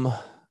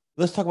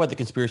 Let's talk about the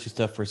conspiracy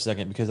stuff for a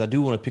second because I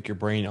do want to pick your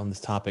brain on this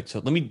topic. So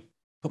let me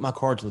put my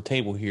cards on the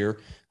table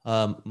here.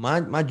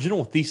 My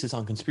general thesis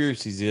on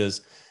conspiracies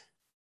is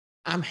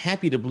I'm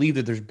happy to believe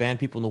that there's bad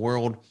people in the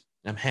world.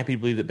 I'm happy to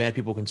believe that bad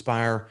people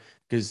conspire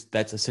because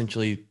that's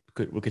essentially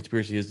what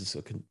conspiracy is. It's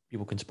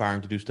people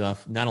conspiring to do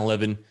stuff.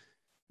 9/11,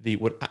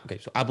 okay,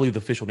 so I believe the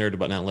official narrative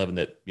about 9/11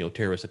 that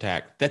terrorists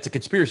attack. That's a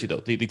conspiracy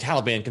though. The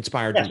Taliban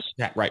conspired to Yes,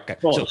 attack. Right. Okay.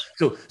 of So course.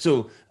 so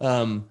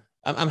so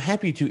I'm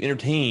happy to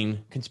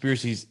entertain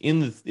conspiracies in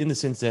the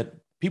sense that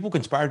people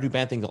conspire to do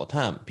bad things all the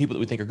time. People that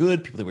we think are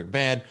good, people that we're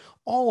bad,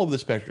 all over the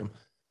spectrum.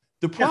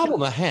 The Yeah.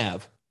 problem I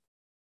have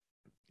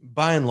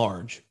by and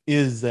large,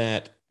 is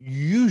that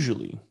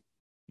usually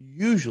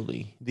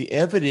the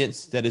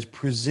evidence that is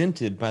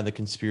presented by the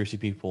conspiracy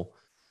people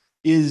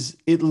is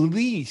at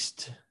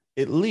least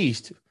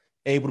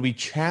able to be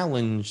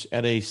challenged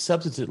at a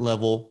substantive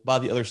level by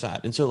the other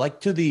side. And so, like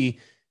to the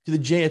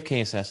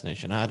JFK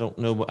assassination, I don't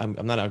know. I'm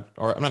not an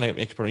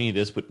expert on any of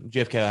this, but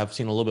JFK I've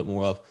seen a little bit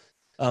more of.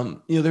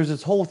 There's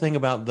this whole thing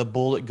about the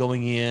bullet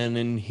going in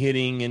and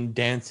hitting and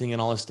dancing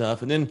and all this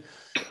stuff, and then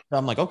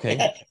I'm like,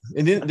 okay.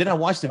 And then I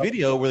watched the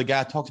video where the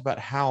guy talks about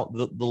how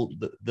the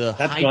That's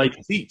height of right.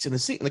 the seats in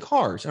the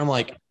cars, and I'm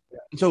like,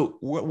 so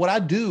what I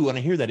do when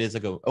I hear that is I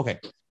go, okay,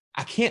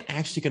 I can't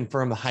actually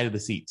confirm the height of the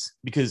seats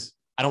because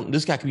I don't.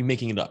 This guy could be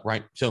making it up,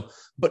 right? So,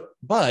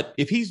 but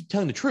if he's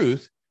telling the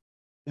truth,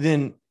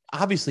 then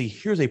obviously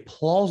here's a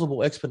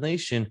plausible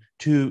explanation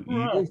to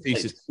your Right.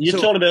 thesis. You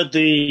So, talked about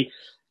the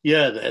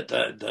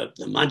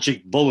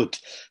magic bullet.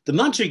 The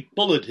magic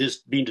bullet has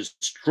been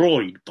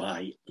destroyed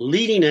by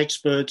leading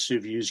experts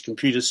who've used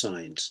computer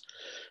science.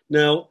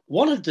 Now,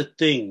 one of the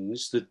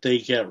things that they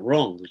get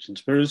wrong, the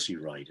conspiracy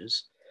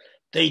writers,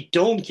 they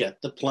don't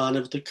get the plan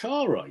of the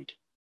car ride.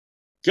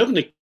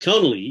 Governor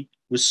Connolly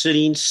was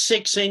sitting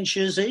 6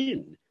 inches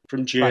in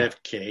from right,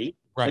 JFK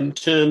right, in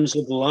terms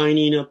of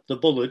lining up the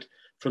bullet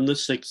from the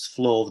sixth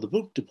floor of the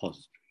book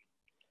deposit.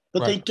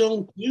 But they right.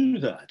 don't do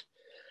that.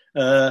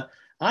 Uh,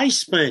 I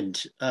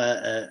spent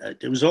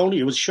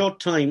it was short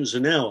time, it was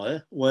an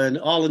hour when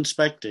Arlen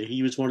Specter,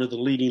 he was one of the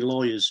leading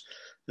lawyers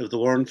of the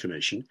Warren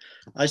Commission.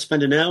 I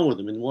spent an hour with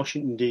him in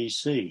Washington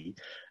D.C.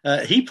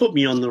 He put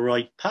me on the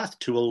right path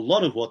to a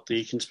lot of what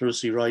the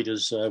conspiracy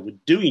writers were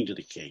doing to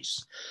the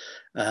case.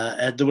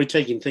 And they were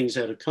taking things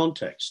out of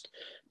context.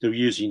 They were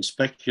using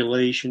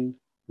speculation,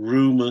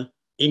 rumor,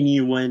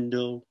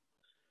 innuendo,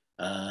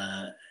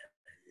 uh,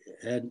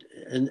 and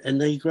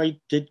they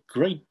did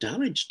great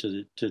damage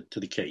to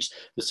the case.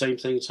 The same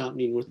thing's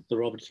happening with the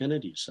Robert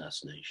Kennedy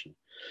assassination.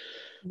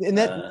 And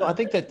that Uh, I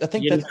think the that's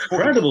important.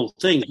 incredible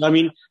things. I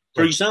mean,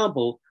 for Right.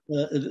 example,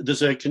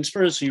 there's a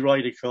conspiracy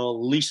writer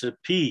called Lisa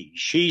P.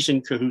 She's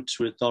in cahoots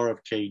with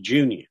RFK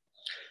Jr.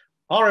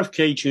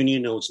 RFK Jr.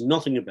 knows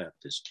nothing about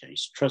this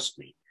case. Trust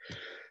me.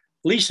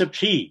 Lisa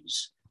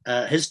Pease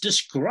has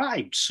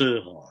described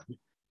Sirhan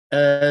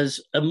as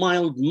a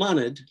mild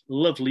mannered,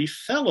 lovely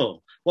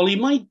fellow. Well, he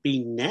might be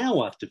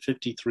now after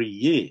 53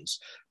 years,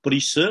 but he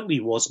certainly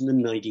wasn't in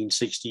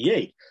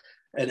 1968.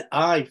 And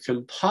I've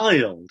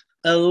compiled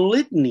a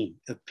litany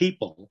of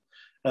people,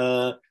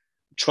 uh,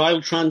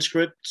 trial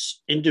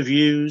transcripts,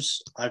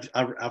 interviews.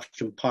 I've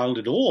compiled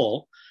it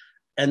all.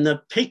 And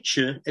the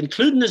picture,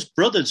 including his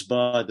brothers,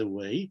 by the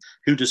way,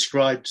 who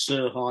described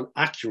Sirhan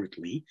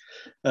accurately,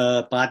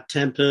 bad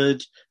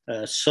tempered,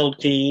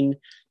 sulking,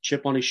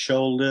 chip on his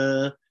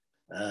shoulder,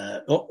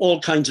 all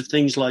kinds of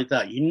things like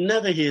that. You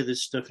never hear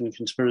this stuff in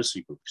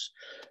conspiracy books.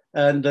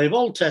 And they've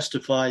all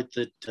testified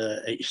that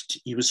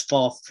he was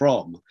far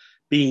from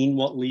being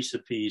what Lisa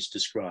Pease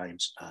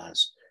describes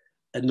as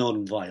a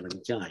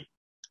non-violent guy.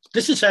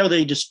 This is how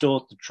they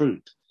distort the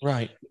truth.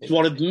 Right. It's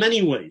one of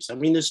many ways. I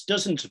mean, there's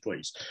dozens of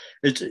ways.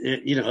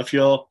 If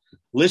your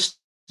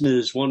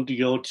listeners want to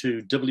go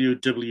to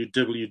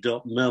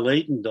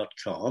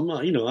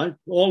www.melayton.com,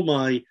 all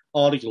my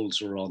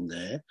articles are on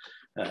there,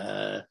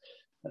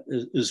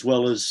 as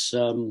well as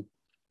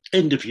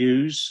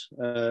interviews,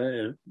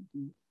 throughout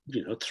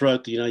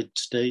the United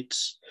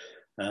States.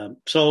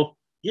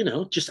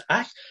 Just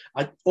act.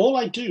 All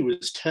I do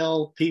is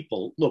tell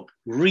people, look,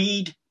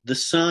 read the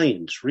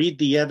science, read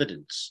the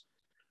evidence,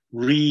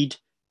 read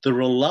the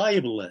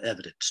reliable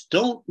evidence.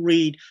 Don't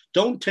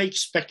take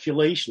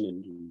speculation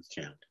into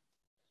account.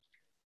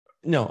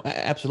 No,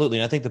 absolutely.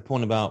 And I think the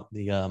point about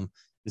the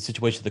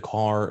situation of the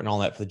car and all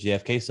that for the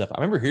JFK stuff,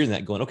 I remember hearing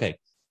that going, okay,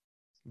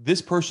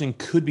 this person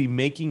could be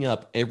making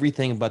up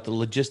everything about the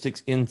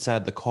logistics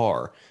inside the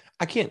car.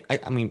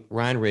 I mean,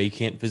 Ryan Ray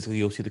can't physically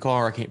go see the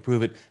car. I can't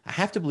prove it. I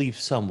have to believe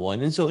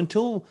someone. And so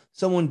until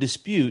someone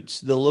disputes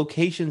the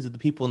locations of the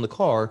people in the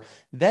car,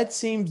 that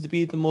seems to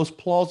be the most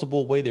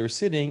plausible way they're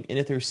sitting. And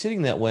if they're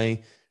sitting that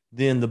way,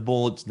 then the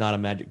bullet's not a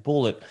magic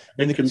bullet.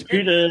 A And the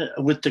conspiracy, computer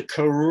with the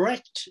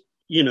correct,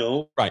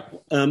 right,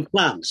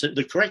 plans,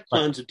 the correct right.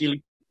 plans of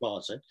Dealey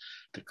Plaza,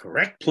 the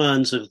correct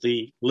plans of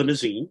the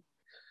limousine.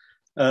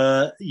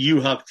 You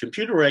have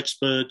computer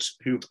experts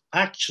who've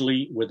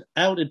actually,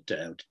 without a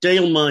doubt,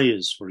 Dale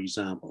Myers, for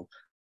example.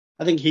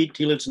 I think he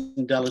lives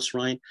in Dallas,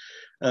 Ryan.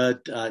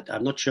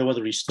 I'm not sure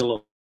whether he's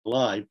still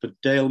alive, but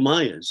Dale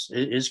Myers,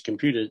 his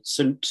computer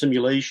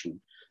simulation,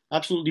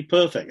 absolutely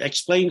perfect.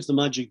 Explains the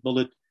magic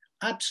bullet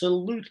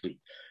absolutely.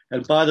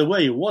 And by the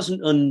way, it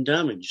wasn't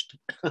undamaged.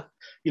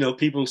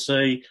 People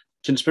say,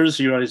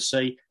 conspiracy writers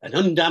say, an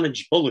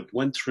undamaged bullet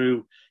went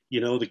through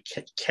the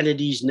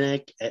Kennedy's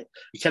neck,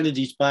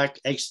 Kennedy's back,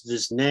 exited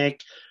his neck,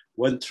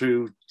 went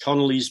through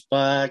Connolly's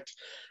back,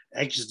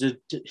 exited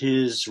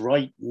his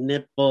right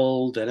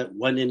nipple, then it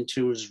went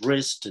into his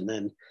wrist and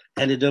then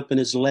ended up in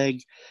his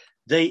leg.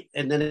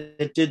 And then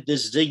it did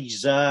this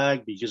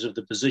zigzag because of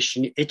the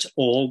position. It's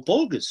all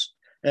bogus.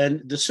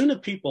 And the sooner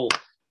people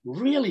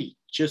really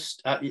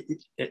just,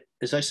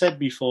 as I said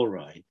before,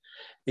 Ryan,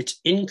 it's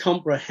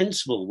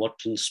incomprehensible what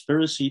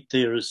conspiracy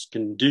theorists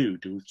can do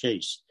to a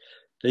case.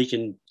 They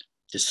can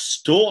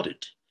distort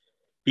it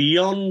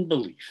beyond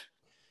belief.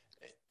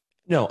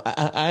 No,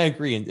 I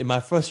agree. And my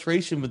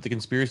frustration with the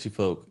conspiracy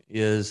folk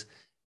is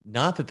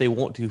not that they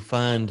want to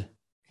find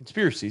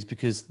conspiracies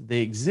because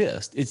they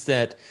exist. It's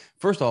that,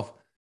 first off,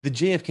 the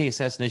JFK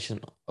assassination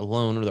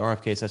alone or the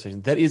RFK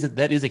assassination, that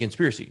is a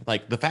conspiracy.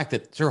 Like the fact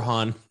that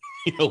Sirhan,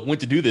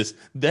 went to do this,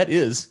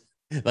 that's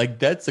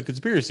a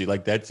conspiracy.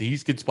 Like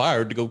he's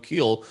conspired to go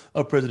kill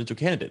a presidential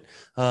candidate.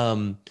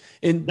 And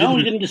No,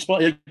 he didn't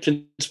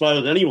conspire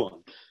with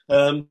anyone.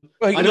 well,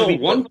 I know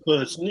one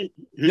person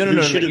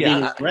who should have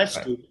been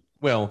arrested.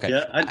 Well, okay.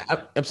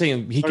 Yeah, I'm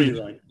saying he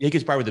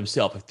conspired with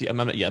himself. I'm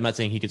not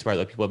saying he conspired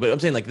with other people, but I'm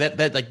saying like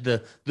that like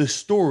the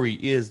story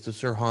is the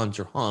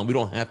Sirhan. We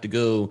don't have to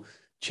go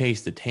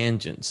chase the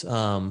tangents.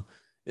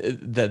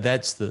 That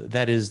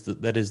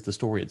is the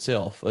story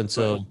itself. And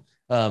so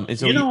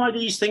you know why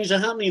these things are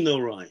happening though,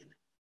 Ryan?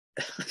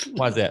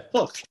 Why is that?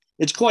 Look,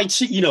 it's quite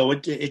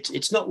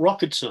it's not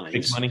rocket science.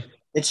 Makes money.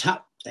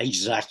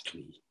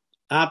 Exactly,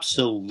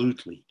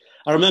 absolutely.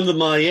 I remember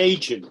my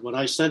agent when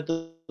I sent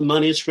the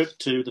manuscript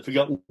to The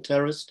Forgotten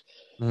Terrorist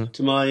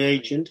to my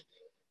agent.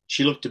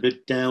 She looked a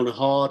bit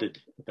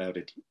downhearted about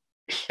it,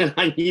 and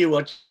I knew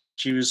what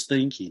she was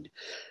thinking.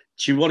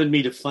 She wanted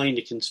me to find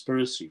a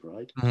conspiracy,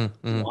 right?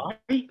 Why?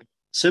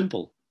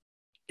 Simple.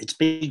 It's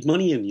big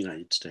money in the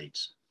United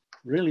States.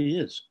 It really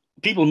is.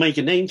 People make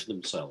a name for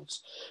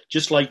themselves,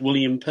 just like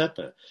William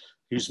Pepper,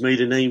 who's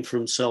made a name for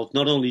himself,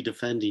 not only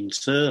defending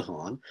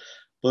Sirhan,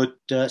 but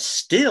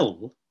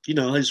still,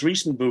 his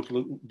recent book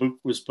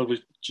was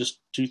published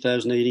just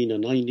 2018 or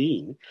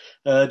 19,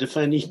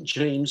 defending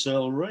James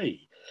Earl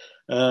Ray,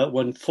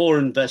 when 4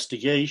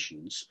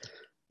 investigations,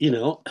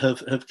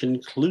 have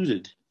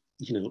concluded,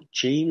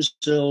 James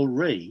Earl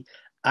Ray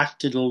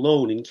acted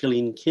alone in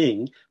killing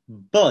King,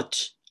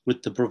 but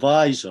with the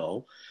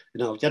proviso,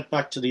 and I'll get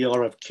back to the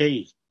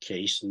RFK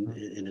case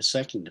in a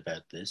second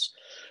about this,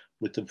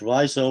 with the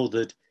proviso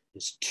that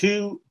his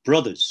 2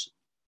 brothers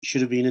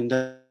should have been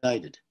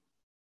indicted.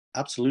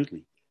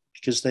 Absolutely.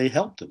 Because they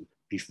helped him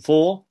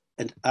before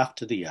and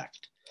after the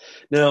act.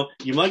 Now,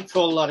 you might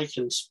call that a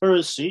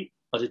conspiracy,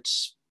 but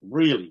it's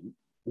really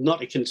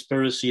not a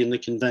conspiracy in the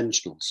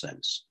conventional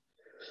sense.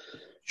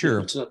 Sure.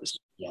 It's not the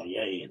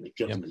CIA and the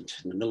government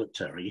and the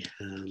military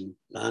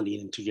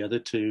banding together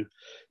to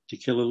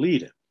kill a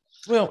leader.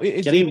 Well,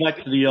 getting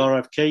back to the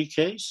RFK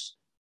case,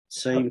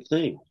 same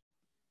thing.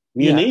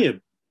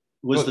 Munir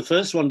was the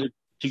first one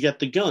to get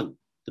the gun,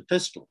 the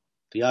pistol,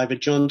 the Ivor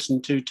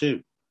Johnson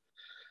 22.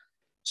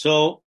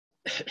 So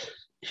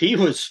he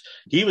was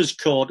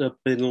caught up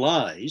in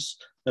lies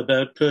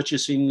about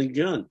purchasing the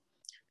gun.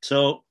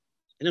 So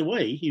in a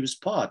way, he was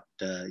part.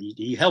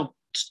 He helped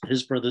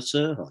his brother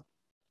Sirhan.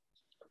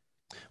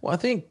 Well, I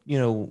think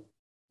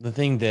the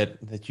thing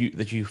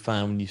that you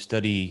find when you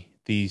study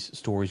these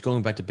stories,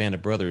 going back to Band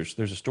of Brothers,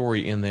 there's a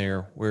story in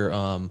there where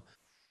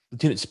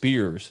Lieutenant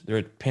Spears,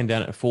 they're pinned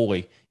down at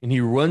Foley, and he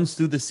runs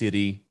through the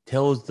city,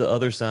 tells the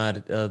other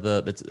side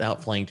that's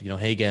outflanked,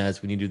 hey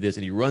guys, we need to do this,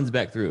 and he runs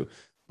back through.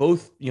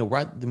 Both,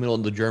 right in the middle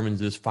of the Germans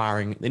is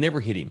firing. They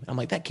never hit him. I'm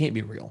like, that can't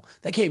be real.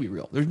 That can't be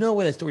real. There's no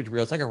way that story's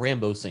real. It's like a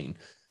Rambo scene.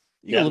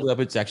 You look it up,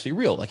 it's actually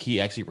real. Like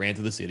he actually ran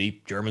through the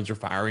city. Germans are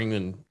firing,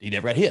 and he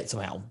never got hit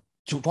somehow,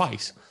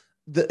 twice.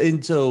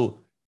 And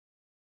so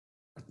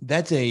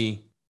that's a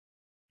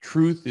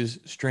truth is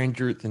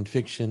stranger than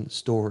fiction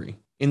story.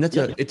 And that's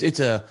it's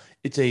a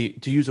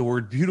to use a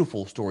word,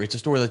 beautiful story. It's a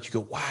story that you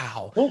go,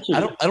 wow. I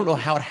don't know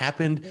how it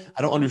happened.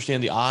 I don't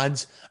understand the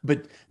odds,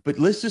 but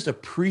let's just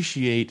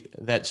appreciate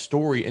that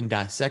story and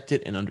dissect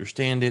it and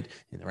understand it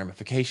and the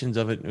ramifications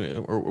of it,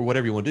 or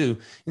whatever you want to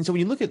do. And so when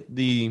you look at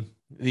the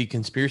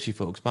conspiracy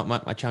folks,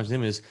 my challenge to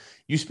them is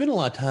you spend a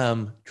lot of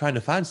time trying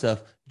to find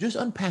stuff. Just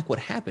unpack what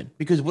happened,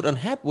 because what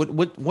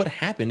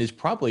happened is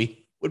probably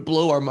would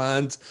blow our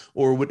minds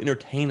or would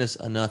entertain us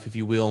enough, if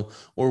you will,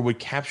 or would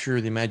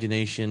capture the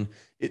imagination.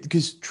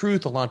 Because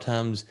truth a lot of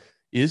times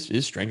is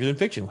stranger than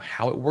fiction,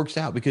 how it works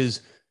out.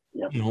 Because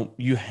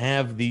you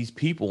have these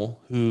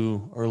people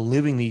who are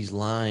living these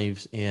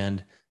lives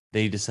and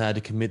they decide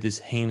to commit this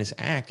heinous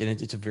act, and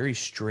it's a very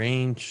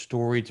strange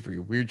story. It's a very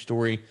weird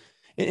story,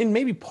 and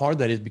maybe part of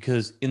that is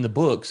because in the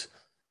books,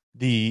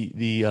 the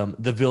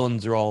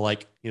villains are all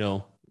like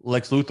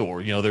Lex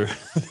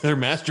Luthor, they're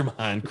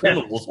mastermind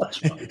criminals.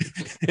 Yeah,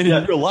 right. And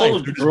in real life, full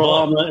of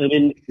drama and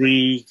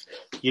intrigue,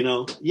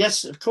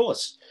 Yes, of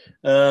course.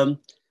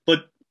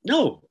 But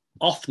no,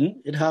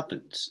 often it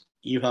happens.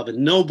 You have a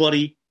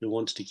nobody who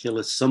wants to kill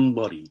a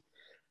somebody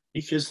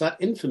because that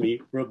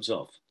infamy rubs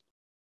off.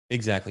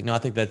 Exactly. No, I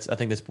think that's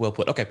well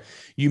put. Okay.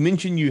 You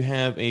mentioned you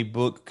have a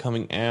book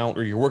coming out,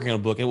 or you're working on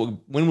a book.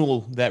 When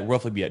will that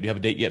roughly be at? Do you have a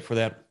date yet for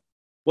that?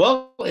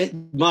 Well,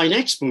 my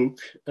next book,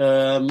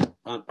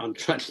 I'm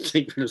trying to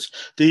think,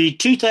 the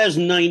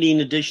 2019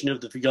 edition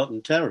of The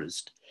Forgotten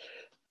Terrorist,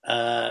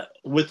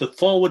 with the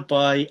foreword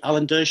by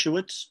Alan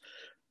Dershowitz,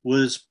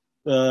 was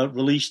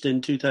released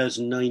in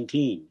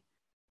 2019.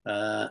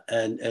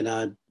 And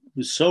I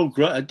was so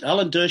great.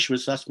 Alan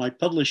Dershowitz asked my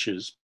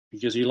publishers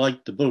because he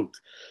liked the book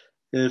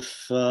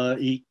if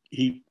he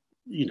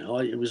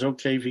it was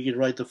okay if he could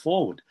write the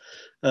forward,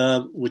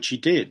 which he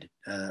did,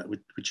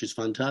 which is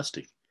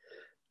fantastic.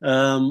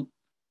 Um,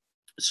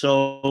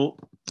 so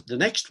the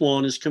next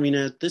one is coming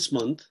out this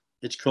month.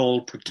 It's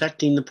called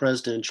Protecting the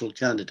Presidential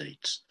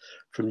Candidates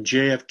from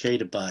JFK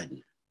to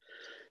Biden.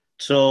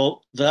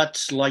 So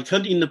that's like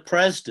Hunting the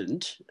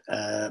President,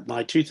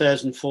 my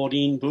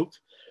 2014 book.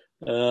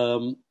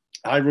 Um,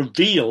 I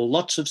reveal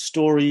lots of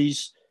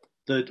stories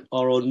that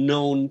are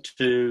unknown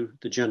to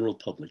the general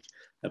public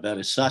about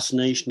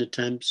assassination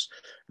attempts,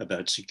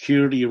 about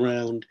security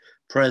around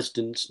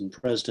presidents and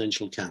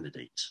presidential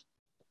candidates.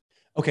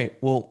 Okay,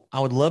 well, I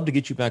would love to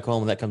get you back on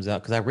when that comes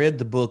out because I read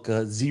the book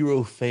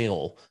Zero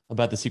Fail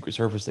about the Secret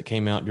Service that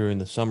came out during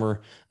the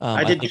summer.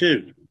 I I did think,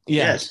 too.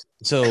 yeah. Yes.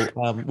 So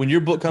when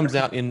your book comes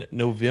out in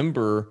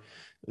November,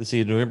 let's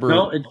see, November.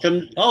 No, it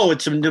comes. Oh,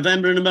 it's in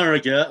November in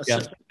America.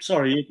 Yeah.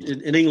 Sorry,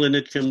 in England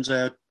it comes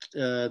out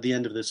the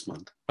end of this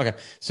month. Okay.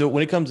 So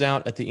when it comes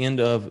out at the end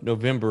of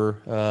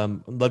November,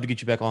 I'd love to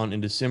get you back on in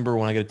December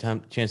when I get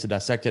a chance to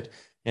dissect it,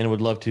 and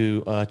would love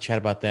to chat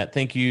about that.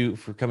 Thank you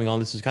for coming on.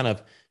 This is kind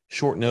of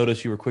short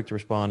notice. You were quick to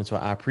respond, and so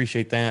I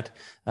appreciate that.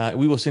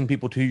 We will send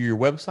people to your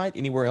website.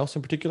 Anywhere else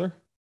in particular?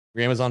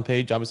 Your Amazon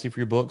page, obviously,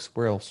 for your books.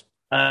 Where else?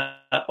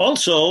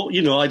 Also,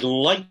 I'd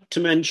like to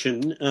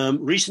mention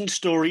recent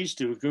stories.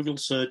 Do a Google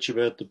search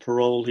about the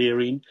parole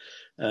hearing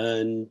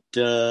and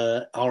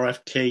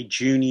RFK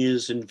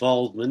Jr.'s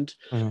involvement,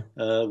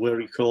 Mhm. where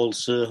he called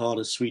Sirhan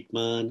a sweet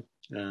man.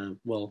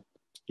 Well,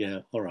 yeah,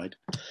 all right.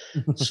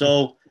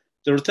 So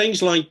there are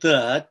things like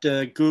that.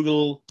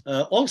 Google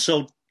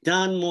also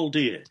Dan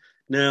Muldeer.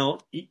 Now,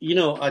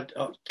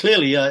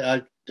 clearly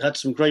I had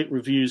some great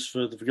reviews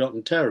for The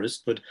Forgotten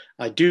Terrorist, but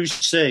I do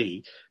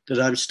say that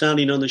I'm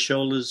standing on the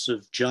shoulders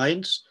of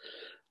giants.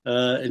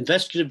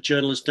 Investigative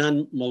journalist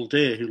Dan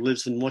Muldeer, who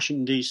lives in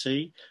Washington,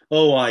 D.C.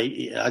 Oh,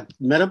 I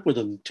met up with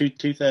him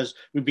 2000.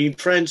 We've been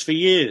friends for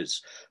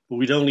years, but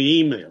we'd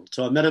only emailed.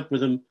 So I met up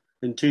with him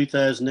in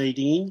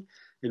 2018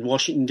 in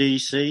Washington,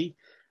 D.C.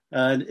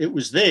 And it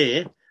was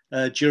there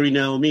during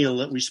our meal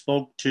that we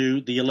spoke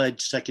to the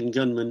alleged second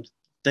gunman,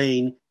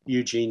 Thane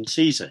Eugene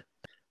Caesar,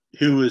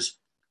 who was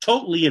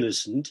totally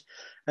innocent.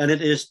 And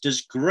it is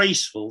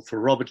disgraceful for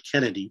Robert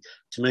Kennedy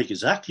to make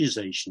his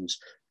accusations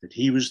that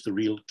he was the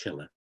real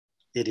killer.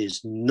 It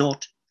is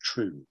not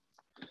true.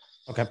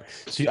 Okay.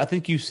 So I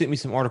think you sent me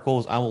some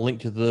articles. I will link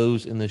to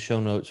those in the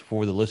show notes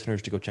for the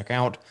listeners to go check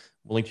out.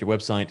 We'll link to your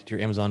website, to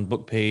your Amazon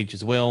book page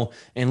as well.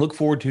 And look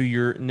forward to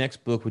your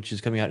next book, which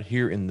is coming out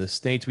here in the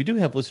States. We do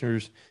have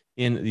listeners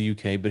in the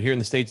UK, but here in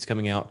the States, it's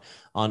coming out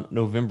on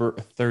November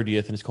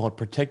 30th. And it's called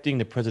Protecting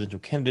the Presidential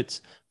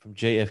Candidates from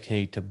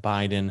JFK to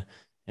Biden.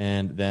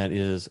 And that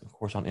is, of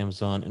course, on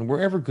Amazon and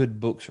wherever good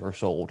books are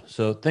sold.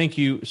 So thank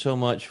you so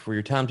much for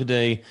your time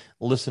today.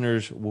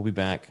 Listeners, we'll be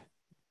back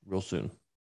real soon.